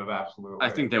they would have absolutely.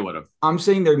 I think they would have. I'm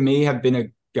saying there may have been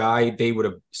a guy they would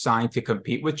have signed to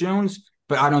compete with Jones,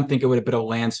 but I don't think it would have been a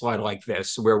landslide like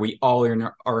this, where we all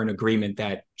are in agreement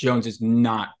that Jones is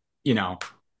not,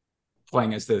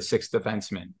 playing as the sixth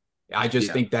defenseman. I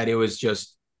just think that it was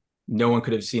just no one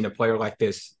could have seen a player like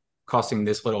this costing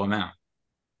this little amount.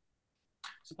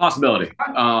 It's a possibility.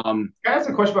 Can I ask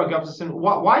a question about Gustafsson?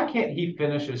 Why can't he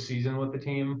finish a season with the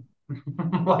team?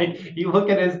 Like you look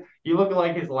at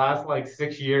like his last like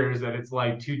 6 years, and it's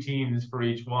like two teams for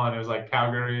each one. It was like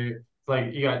Calgary. It's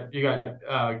like you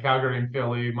got Calgary and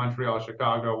Philly, Montreal,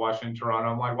 Chicago, Washington, Toronto.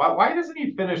 I'm like, why doesn't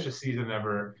he finish a season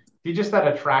ever? He just that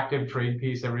attractive trade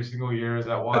piece every single year. Is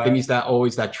that why? I think he's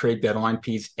always that trade deadline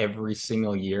piece every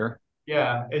single year.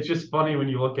 Yeah, it's just funny when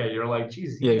you look at it. You're like,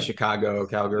 geez. Yeah, Chicago,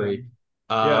 Calgary.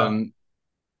 Yeah.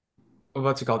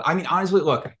 What's it called? I mean, honestly,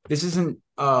 look, this isn't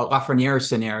a Lafreniere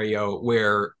scenario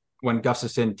where when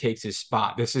Gustafsson takes his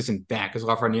spot, this isn't that, because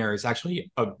Lafreniere is actually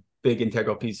a big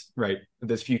integral piece, right, of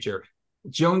this future.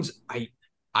 Jones, I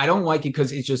don't like it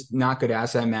because it's just not good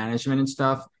asset management and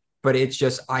stuff, but it's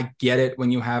just, I get it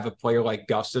when you have a player like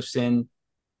Gustafsson,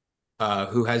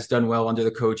 who has done well under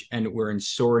the coach, and we're in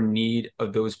sore need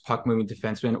of those puck-moving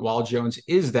defensemen. While Jones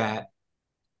is that,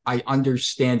 I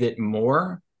understand it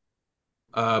more.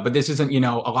 But this isn't, a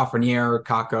Lafreniere,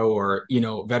 Kakko, or,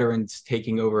 veterans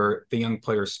taking over the young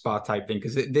player's spot type thing.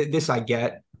 Because this I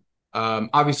get.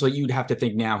 Obviously, you'd have to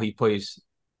think now he plays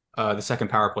the second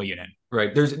power play unit,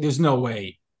 right? There's no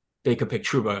way they could pick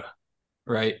Trouba,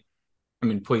 right? I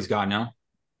mean, please God, no.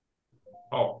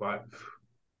 Oh, but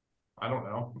I don't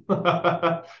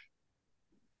know.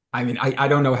 I mean, I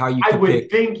don't know how you could I would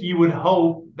pick. think you would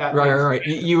hope that. Right.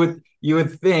 You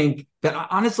would think that,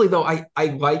 honestly, though, I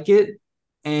like it.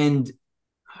 And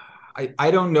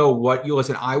I don't know what you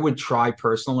listen. I would try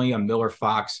personally a Miller,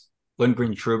 Fox,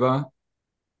 Lindgren, Trouba,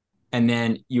 and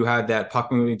then you have that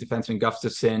puck moving defenseman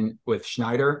Gustafsson with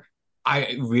Schneider.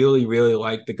 I really, really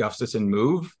like the Gustafsson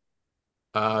move.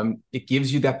 It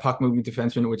gives you that puck moving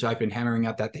defenseman, which I've been hammering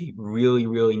out that they really,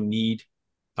 really need.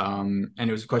 And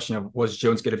it was a question of, was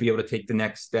Jones going to be able to take the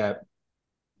next step?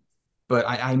 But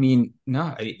I mean,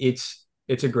 no, it's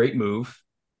a great move.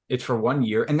 It's for 1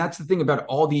 year. And that's the thing about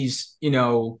all these,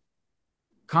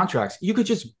 contracts. You could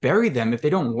just bury them if they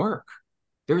don't work.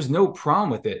 There's no problem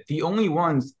with it. The only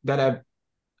ones that have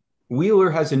Wheeler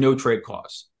has a no trade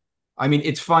clause. I mean,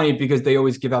 it's funny because they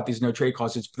always give out these no trade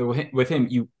clauses. With him,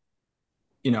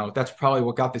 that's probably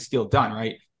what got this deal done,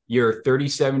 right? You're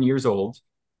 37 years old.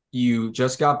 You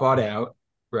just got bought out,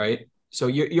 right? So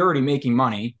you're already making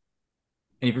money.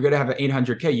 And if you're going to have an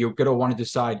 800K, you're going to want to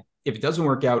decide, if it doesn't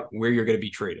work out, where you're going to be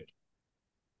traded.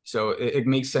 So it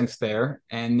makes sense there.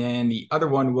 And then the other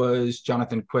one was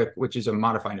Jonathan Quick, which is a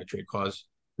modified no trade clause,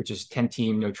 which is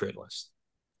 10-team no trade list.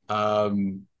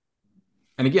 And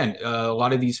again, a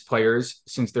lot of these players,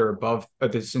 since they're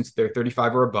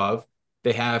 35 or above,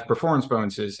 they have performance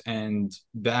bonuses, and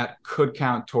that could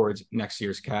count towards next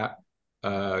year's cap.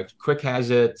 Quick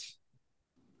has it.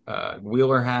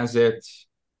 Wheeler has it.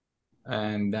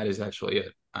 And that is actually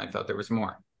it. I thought there was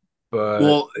more.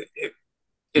 But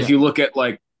if you look at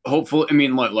hopefully, I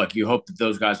mean, look, you hope that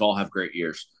those guys all have great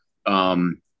years.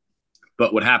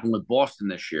 But what happened with Boston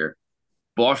this year?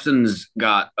 Boston's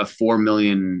got a $4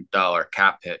 million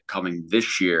cap hit coming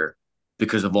this year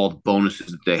because of all the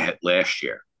bonuses that they hit last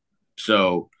year.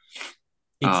 So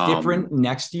it's different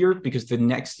next year because the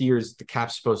next year's the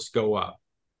cap's supposed to go up.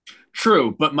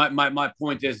 True, but my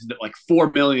point is that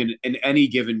 $4 million in any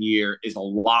given year is a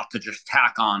lot to just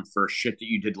tack on for shit that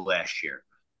you did last year.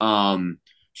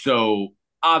 So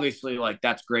obviously,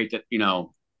 that's great that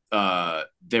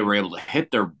they were able to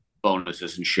hit their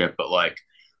bonuses and shit, but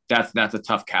that's a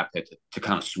tough cap hit to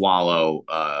kind of swallow.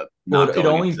 Well, it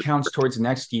only counts towards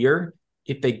next year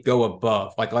if they go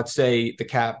above. Let's say the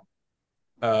cap.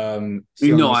 I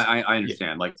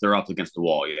understand. Yeah. They're up against the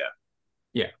wall. Yeah.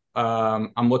 Yeah.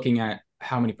 I'm looking at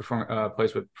how many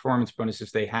players with performance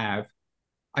bonuses they have.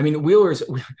 I mean, Wheeler's,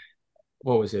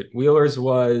 what was it? Wheeler's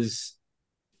was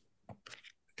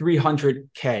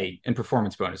 $300K in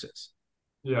performance bonuses.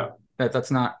 Yeah.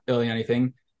 That's not really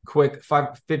anything. Quick,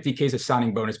 50K is a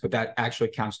signing bonus, but that actually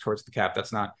counts towards the cap.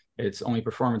 That's not, it's only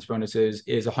performance bonuses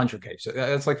is 100K. So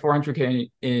that's 400K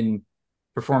in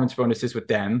performance bonuses with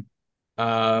them.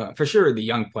 For sure, the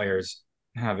young players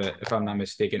have it, if I'm not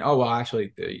mistaken. Oh, well,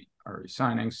 actually, they are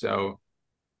resigning. So,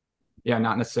 yeah,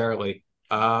 not necessarily.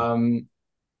 The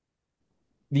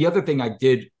other thing I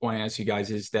did want to ask you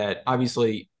guys is that,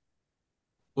 obviously,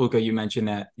 Luca, you mentioned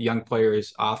that young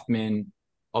players, Othman,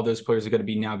 all those players are going to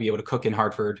be able to cook in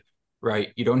Hartford,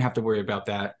 right? You don't have to worry about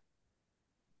that.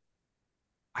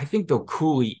 I think, though,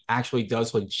 Cooley actually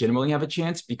does legitimately have a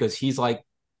chance because he's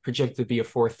projected to be a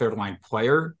fourth, third line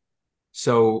player.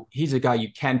 So he's a guy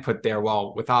you can put there.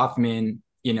 While with Othman,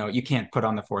 you can't put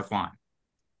on the fourth line.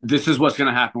 This is what's going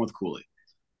to happen with Cooley.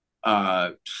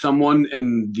 Someone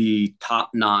in the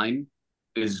top 9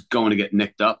 is going to get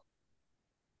nicked up.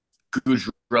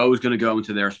 Goudreau is going to go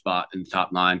into their spot in the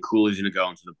top 9. Cooley's going to go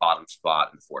into the bottom spot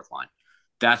in the fourth line.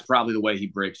 That's probably the way he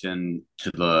breaks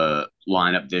into the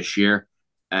lineup this year.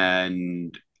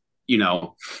 And,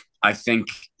 I think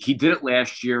he did it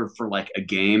last year for like a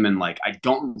game. And like, I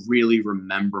don't really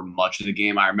remember much of the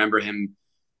game. I remember him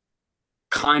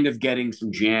kind of getting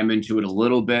some jam into it a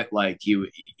little bit. Like he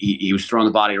was throwing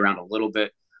the body around a little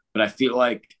bit. But I feel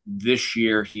like this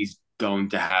year he's going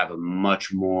to have a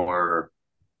much more,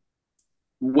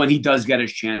 when he does get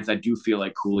his chance, I do feel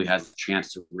like Cooley has a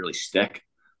chance to really stick.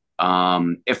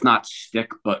 If not stick,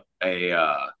 but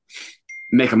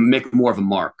make more of a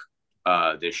mark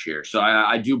this year. So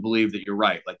I do believe that you're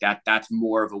right. Like that's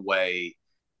more of a way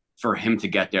for him to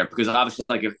get there, because obviously,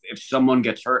 like if someone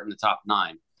gets hurt in the top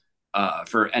 9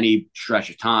 for any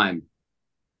stretch of time,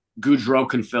 Goudreau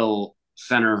can fill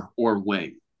center or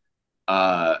wing,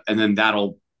 and then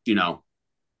that'll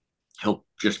he'll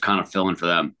just kind of fill in for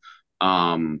them.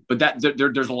 But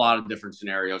there's a lot of different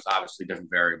scenarios, obviously different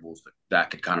variables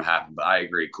that could kind of happen. But I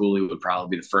agree, Cooley would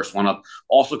probably be the first one up,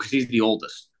 also because he's the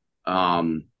oldest,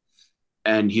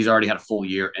 and he's already had a full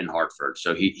year in Hartford,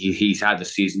 so he's had the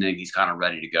seasoning, he's kind of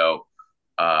ready to go.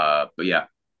 But yeah,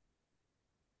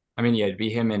 I mean, it'd be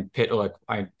him and Pitlick,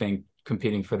 I think,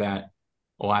 competing for that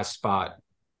last spot.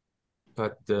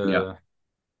 But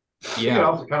yeah,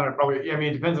 also kind of probably. I mean,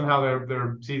 it depends on how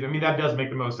their season. I mean, that does make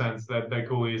the most sense. That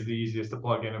Cooley is the easiest to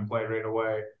plug in and play right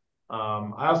away.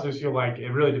 I also just feel like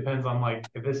it really depends on like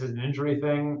if this is an injury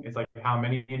thing. It's like how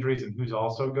many injuries and who's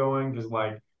also going. Because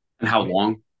like and how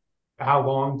long? How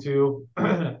long too?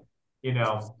 I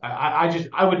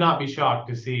would not be shocked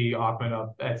to see Othman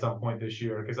up at some point this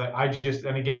year, because I just,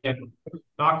 and again,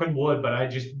 knock on wood, but I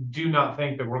just do not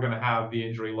think that we're going to have the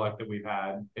injury luck that we've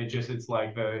had. It's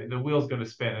like the wheel's going to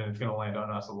spin and it's going to land on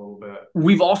us a little bit.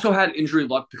 We've also had injury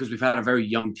luck because we've had a very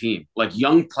young team. Like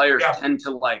young players tend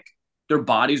to like their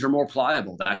bodies are more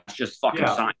pliable. That's just fucking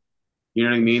science. You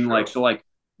know what I mean? Like so like.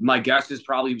 My guess is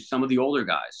probably some of the older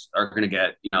guys are going to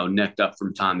get, nicked up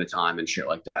from time to time and shit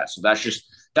like that. So that's just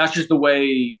the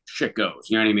way shit goes.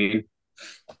 You know what I mean?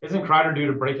 Isn't Kreider due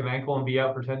to break an ankle and be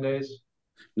out for 10 days?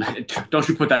 Don't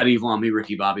you put that evil on me,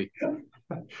 Ricky Bobby.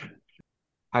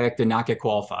 Hayek did not get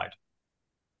qualified.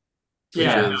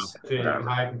 Yeah,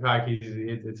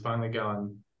 it's finally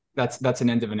gone. That's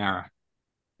an end of an era.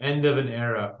 End of an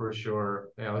era for sure.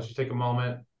 Yeah, let's just take a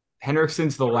moment.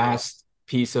 Henriksen's the last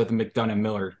piece of the McDonough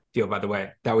Miller deal, by the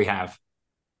way, that we have.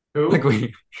 Who? Like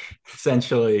we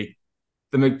essentially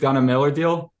the McDonough Miller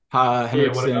deal.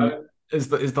 Henriksen is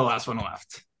the last one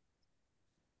left.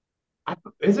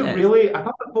 Is it really? I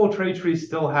thought the full trade tree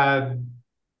still had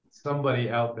somebody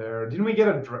out there. Didn't we get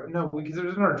no? Because there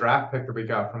wasn't our draft pick that we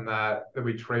got from that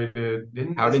we traded.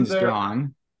 Howden's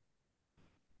gone.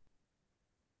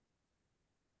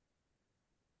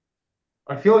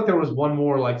 I feel like there was one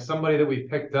more, like somebody that we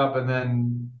picked up and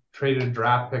then traded a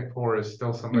draft pick for is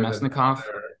still somebody. Nemesnikov?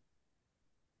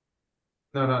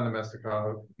 No, not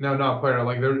Nemesnikov. No, not a player.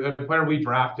 Like a player we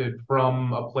drafted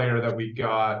from a player that we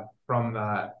got from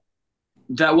that.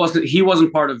 He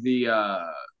wasn't part of the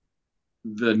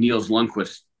Niels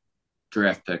Lundqvist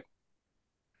draft pick.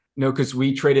 No, because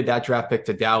we traded that draft pick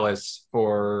to Dallas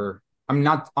for.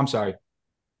 I'm sorry.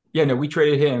 Yeah, no, we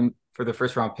traded him for the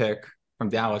first round pick from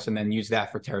Dallas and then used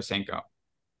that for Tarasenko.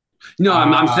 No,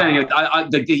 I'm saying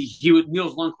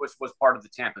Niels Lundqvist was part of the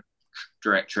Tampa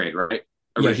direct trade, right?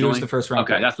 Originally? Yeah, he was the first round.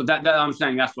 Okay, pick. That's what that I'm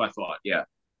saying. That's what I thought. Yeah.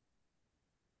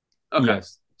 Okay.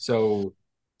 Yes. So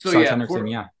yeah, Henderson,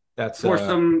 yeah. That's pour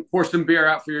some beer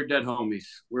out for your dead homies.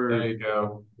 There you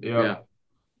go. Yeah.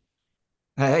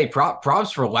 Hey,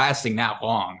 props for lasting that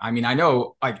long. I mean, I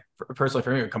know, like personally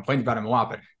for me, I complained about him a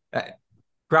lot, but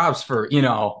props for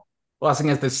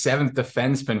lasting as the 7th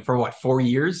defenseman for 4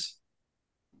 years?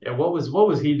 Yeah, what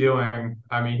was he doing?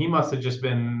 I mean, he must have just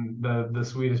been the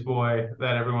sweetest boy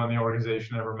that everyone in the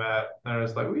organization ever met. They're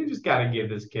just like, we just got to give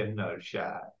this kid another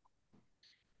shot.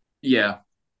 Yeah.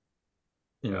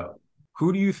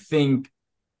 Who do you think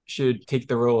should take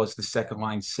the role as the second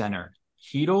line center?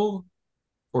 Chytil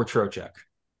or Trocheck?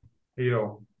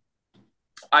 Chytil.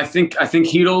 I think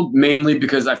Chytil, mainly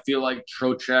because I feel like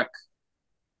Trocheck.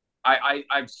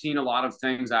 I've seen a lot of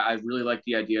things. I really like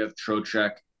the idea of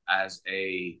Trocheck as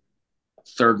a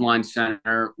third line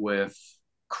center with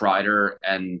Kreider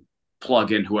and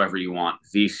plug in whoever you want.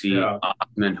 VC,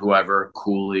 Othman, whoever,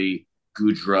 Cooley,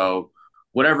 Goudreau.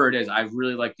 whatever it is, I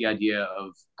really like the idea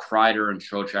of Kreider and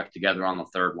Trocheck together on the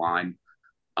third line.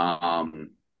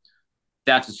 Um,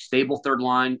 that's a stable third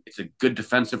line. It's a good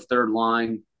defensive third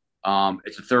line.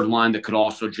 It's a third line that could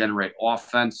also generate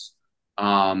offense.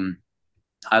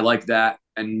 I like that.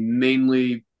 And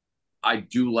mainly, I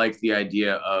do like the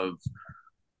idea of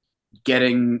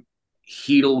getting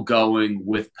Hedel going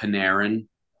with Panarin,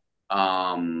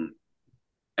 and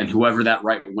whoever that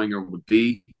right winger would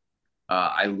be.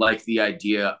 I like the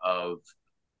idea of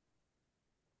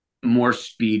more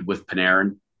speed with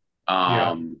Panarin.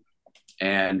 Yeah.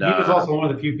 And He was also one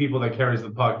of the few people that carries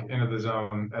the puck into the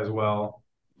zone as well.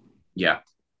 yeah.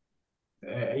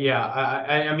 Yeah,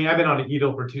 I mean, I've been on a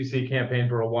Heedle for 2C campaign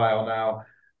for a while now,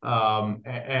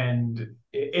 and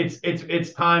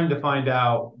it's time to find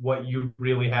out what you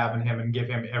really have in him and give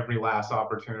him every last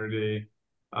opportunity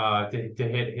to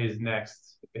hit his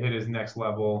next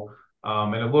level.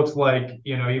 And it looks like,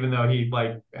 even though he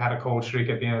like had a cold streak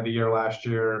at the end of the year last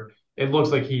year, it looks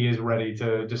like he is ready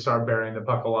to start burying the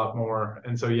puck a lot more.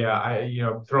 And so,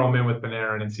 yeah, throw him in with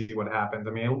Panarin and see what happens.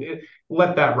 I mean,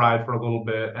 let that ride for a little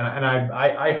bit. And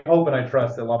I hope and I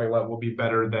trust that Laviolette will be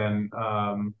better than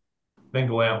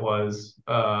Gallant was.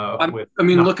 I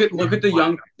mean, look at the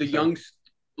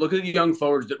young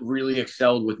forwards that really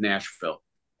excelled with Nashville.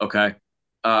 Okay,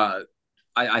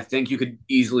 I think you could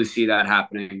easily see that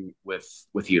happening with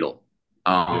Hedel.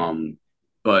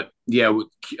 But yeah,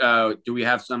 do we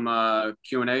have some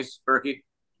Q&As, Berkey?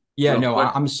 Yeah, no,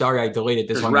 I'm sorry I deleted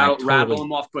this one. Rattle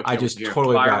them off quick. I just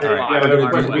totally forgot. All right,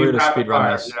 we're gonna speed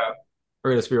run this. Yeah. We're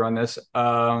gonna speed run this.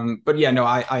 But yeah, no,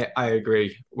 I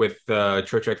agree with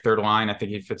Trocheck third line. I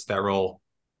think he fits that role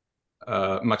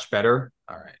much better.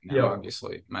 All right, now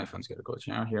obviously my phone's got a glitch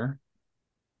out here.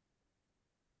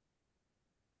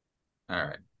 All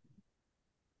right.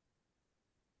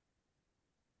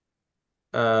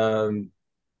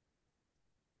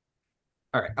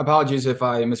 All right. Apologies if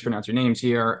I mispronounce your names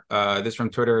here. This from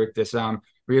Twitter.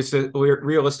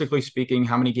 Realistically speaking,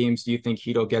 how many games do you think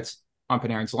Hedel gets on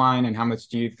Panarin's line, and how much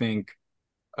do you think?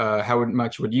 How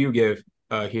much would you give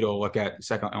Hedel a look at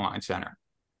second line center?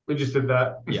 We just did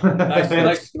that. Yeah.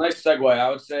 nice segue. I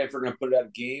would say if we're gonna put it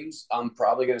at games, I'm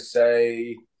probably gonna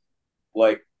say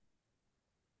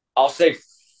I'll say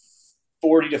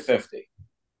 40 to 50,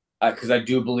 because I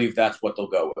do believe that's what they'll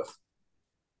go with.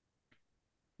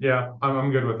 Yeah,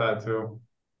 I'm good with that too.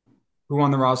 Who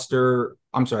on the roster?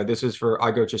 I'm sorry, this is for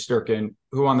Igor Shesterkin.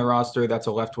 Who on the roster that's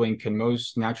a left wing can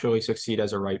most naturally succeed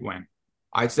as a right wing?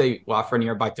 I'd say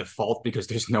Lafreniere by default because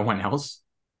there's no one else.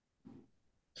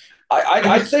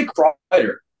 I'd say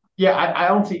Kreider. Yeah, I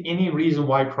don't see any reason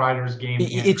why Kreider's game.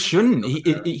 It shouldn't.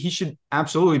 He should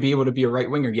absolutely be able to be a right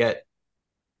winger. Yet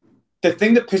the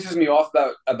thing that pisses me off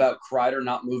about Kreider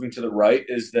not moving to the right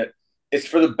is that it's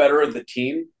for the better of the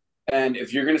team. And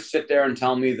if you're going to sit there and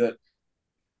tell me that,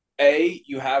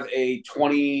 you have a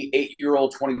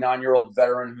 28-year-old, 29-year-old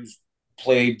veteran who's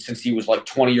played since he was like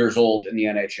 20 years old in the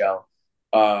NHL,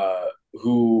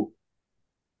 who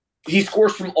he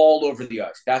scores from all over the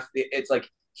ice. It's like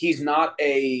he's not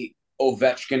a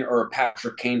Ovechkin or a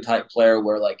Patrick Kane type player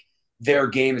where like their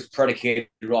game is predicated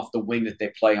off the wing that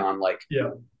they play on. Like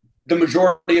the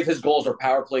majority of his goals are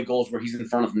power play goals where he's in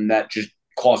front of the net just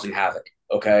causing havoc.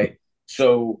 Okay,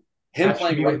 so him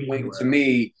playing right wing to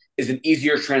me is an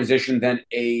easier transition than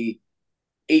a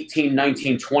 18,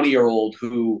 19, 20-year-old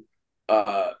who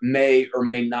may or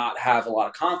may not have a lot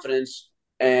of confidence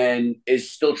and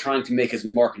is still trying to make his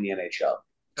mark in the NHL.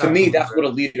 To me, that's what a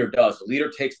leader does. The leader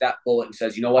takes that bullet and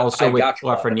says, you know what? Also, with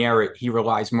Lafreniere, he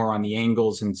relies more on the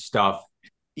angles and stuff.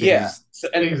 Yeah.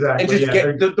 Exactly.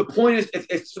 And just the point is,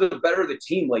 it's for the better of the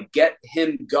team. Like, get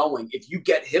him going. If you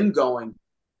get him going,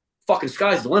 fucking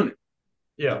sky's the limit.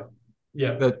 Yeah.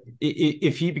 Yeah.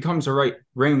 If he becomes a right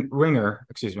winger,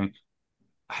 excuse me,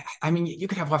 I mean, you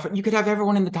could have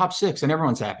everyone in the top six and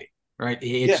everyone's happy, right?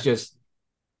 It's just.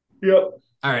 Yep.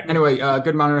 All right. Anyway,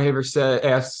 Good Monitor Haver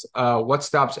asks, what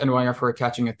stops NYFR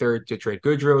catching a third to trade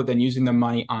Goodrow, then using the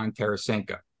money on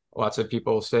Tarasenko? Lots of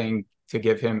people saying to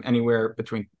give him anywhere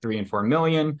between 3 and 4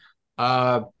 million,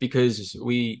 because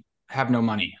we have no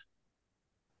money.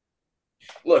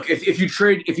 Look, if you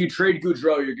trade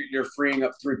Goudreau, you're freeing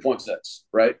up 3.6,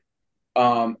 right?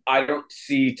 I don't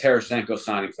see Tarasenko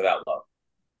signing for that low.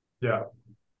 Yeah.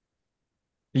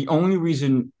 The only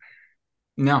reason,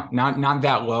 not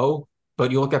that low,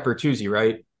 but you look at Bertuzzi,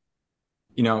 right?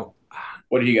 You know,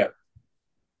 what did he get?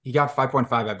 He got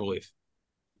 5.5, I believe.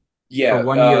 Yeah. For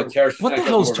 1 year. What the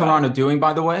hell is Toronto doing,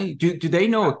 by the way? Do they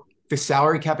know the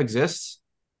salary cap exists?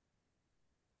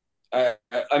 I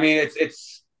mean,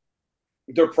 it's.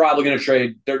 They're probably going to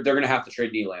trade. They're going to have to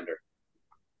trade Nylander.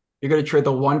 You're going to trade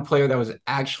the one player that was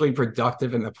actually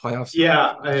productive in the playoffs.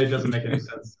 Yeah, it doesn't make any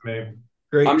sense to me.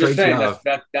 Great, I'm just great saying job.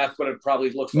 that's what it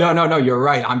probably looks No, like. no, no, you're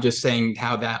right. I'm just saying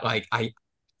how that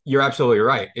you're absolutely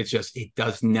right. It's just it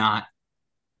does not.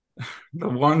 The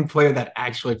one player that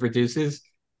actually produces.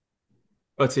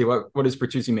 Let's see what is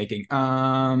Bertuzzi making.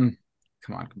 Come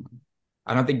on.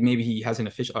 I don't think maybe he has an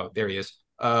official. Oh, there he is.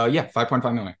 Yeah,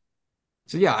 5.5 million.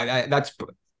 So yeah, that's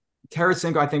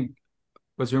Tarasenko. I think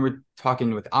was rumored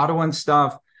talking with Ottawa and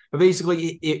stuff, but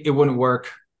basically it wouldn't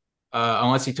work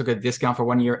unless he took a discount for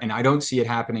 1 year, and I don't see it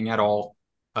happening at all.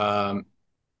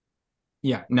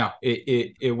 Yeah, no,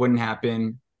 it wouldn't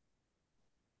happen.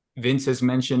 Vince has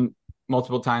mentioned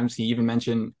multiple times. He even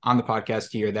mentioned on the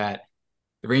podcast here that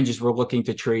the Rangers were looking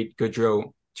to trade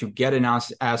Gaudreau to get an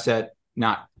asset,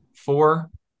 not for.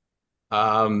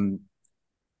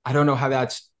 I don't know how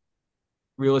that's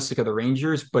realistic of the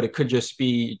Rangers, but it could just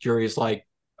be jury's like,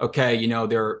 okay, you know,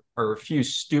 there are a few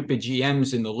stupid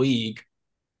GMs in the league.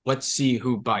 Let's see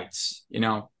who bites. You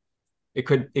know, it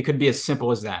could be as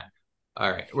simple as that. All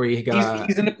right, where you got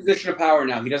he's in a position of power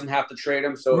now. He doesn't have to trade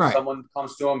him, so right. if someone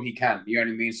comes to him, he can. You know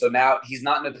what I mean? So now he's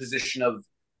not in a position of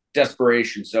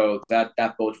desperation, so that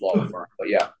bodes well for him. But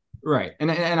yeah, right,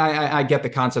 and I get the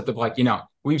concept of like, you know,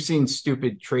 we've seen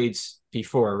stupid trades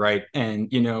before, right? And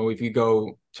you know, if you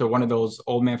go to one of those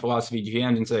old man philosophy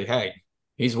GMs and say, hey,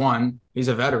 he's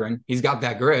a veteran, he's got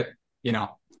that grit, you know,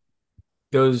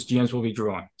 those GMs will be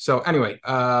drooling. So anyway,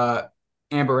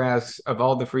 Amber asks, of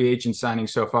all the free agent signings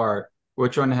so far,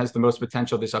 which one has the most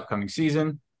potential this upcoming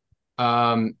season?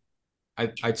 I'd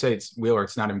say it's Wheeler.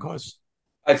 It's not even close.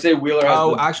 I'd say Wheeler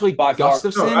has actually,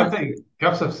 Gustafson. No, I think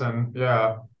Gustafson,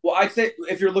 yeah. Well, I'd say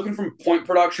if you're looking from point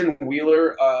production,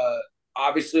 Wheeler,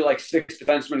 obviously like sixth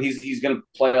defenseman, he's going to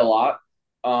play a lot.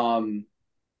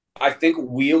 I think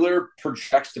Wheeler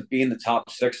projects to be in the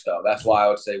top six, though. That's why I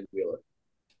would say Wheeler.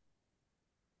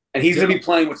 And he's going to be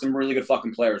playing with some really good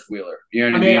fucking players, Wheeler. You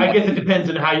know what I mean? I guess it depends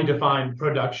on how you define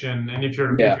production, and if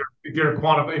you're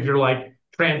like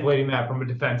translating that from a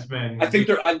defenseman. I think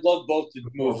I love both the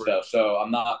moves though, so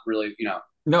I'm not really, you know.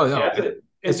 No, yeah,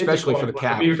 especially for the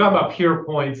cap. I mean, if you're talking about pure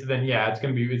points, then yeah, it's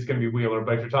gonna be Wheeler.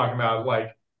 But if you're talking about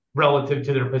like relative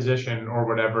to their position or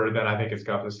whatever, then I think it's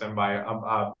Gustafson by.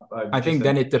 I think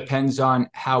then it depends on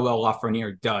how well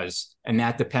Lafreniere does, and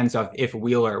that depends on if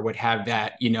Wheeler would have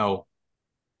that, you know,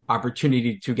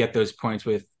 opportunity to get those points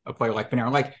with a player like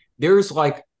Panarin. Like there's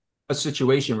like a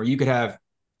situation where you could have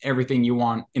everything you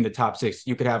want in the top six.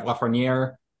 You could have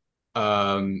Lafreniere,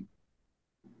 Zibanejad,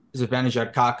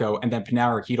 Kakko, and then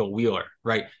Panarin, Chytil, Wheeler,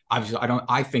 right? Obviously,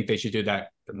 I think they should do that.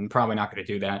 I'm probably not going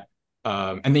to do that.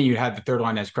 And then you have the third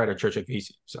line as Kreider, Churchill,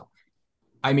 Vesey. So,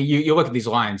 I mean, you look at these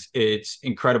lines, it's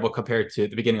incredible compared to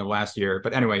the beginning of last year.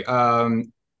 But anyway,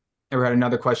 and we had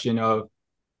another question of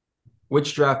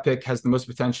which draft pick has the most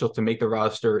potential to make the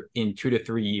roster in 2 to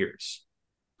 3 years?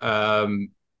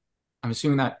 I'm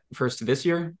assuming that refers to this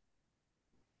year,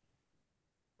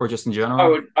 or just in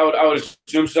general. I would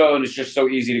assume so, and it's just so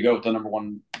easy to go with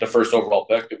the first overall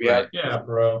pick that we had. Yeah,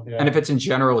 bro. Yeah. And if it's in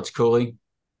general, it's Cooley,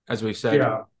 as we've said.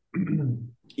 Yeah.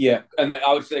 Yeah, and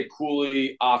I would say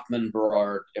Cooley, Othman,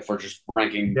 Berard, if we're just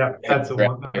ranking. Yeah, that's the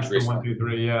one. That's the 1, 2,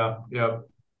 3. Yeah. Yep.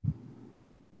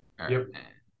 Right. Yep.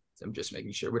 I'm just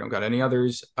making sure we don't got any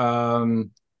others.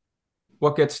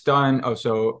 What gets done? Oh,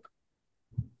 so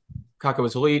Kakko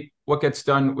was elite. What gets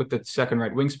done with the second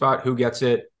right wing spot? Who gets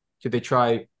it? Did they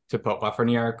try to put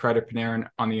Lafreniere, Kreider, Panarin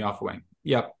on the off wing?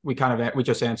 Yep, we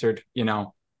just answered. You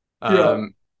know,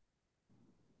 it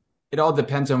all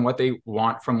depends on what they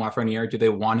want from Lafreniere. Do they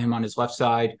want him on his left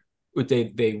side? Would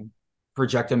they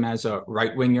project him as a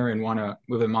right winger and want to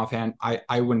move him offhand?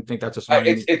 I wouldn't think that's a smart.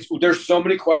 There's so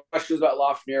many questions about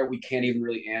Lafreniere we can't even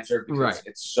really answer because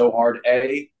it's so hard.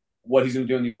 A, what he's going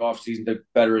to do in the offseason to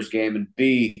better his game, and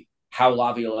B, how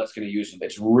Laviolette's going to use him.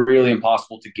 It's really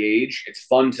impossible to gauge. It's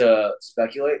fun to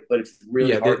speculate, but it's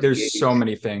really hard. There's so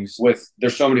many things.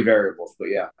 There's so many variables, but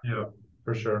yeah. Yeah,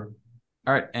 for sure.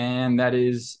 All right, and that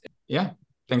is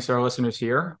thanks to our listeners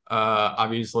here.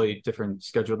 Obviously different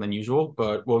schedule than usual,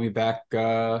 but we'll be back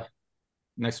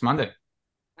next Monday.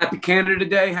 Happy Canada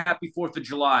Day. Happy 4th of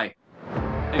July.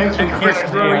 Thanks for Chris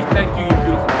Drury. Thank you, you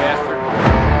beautiful bastard.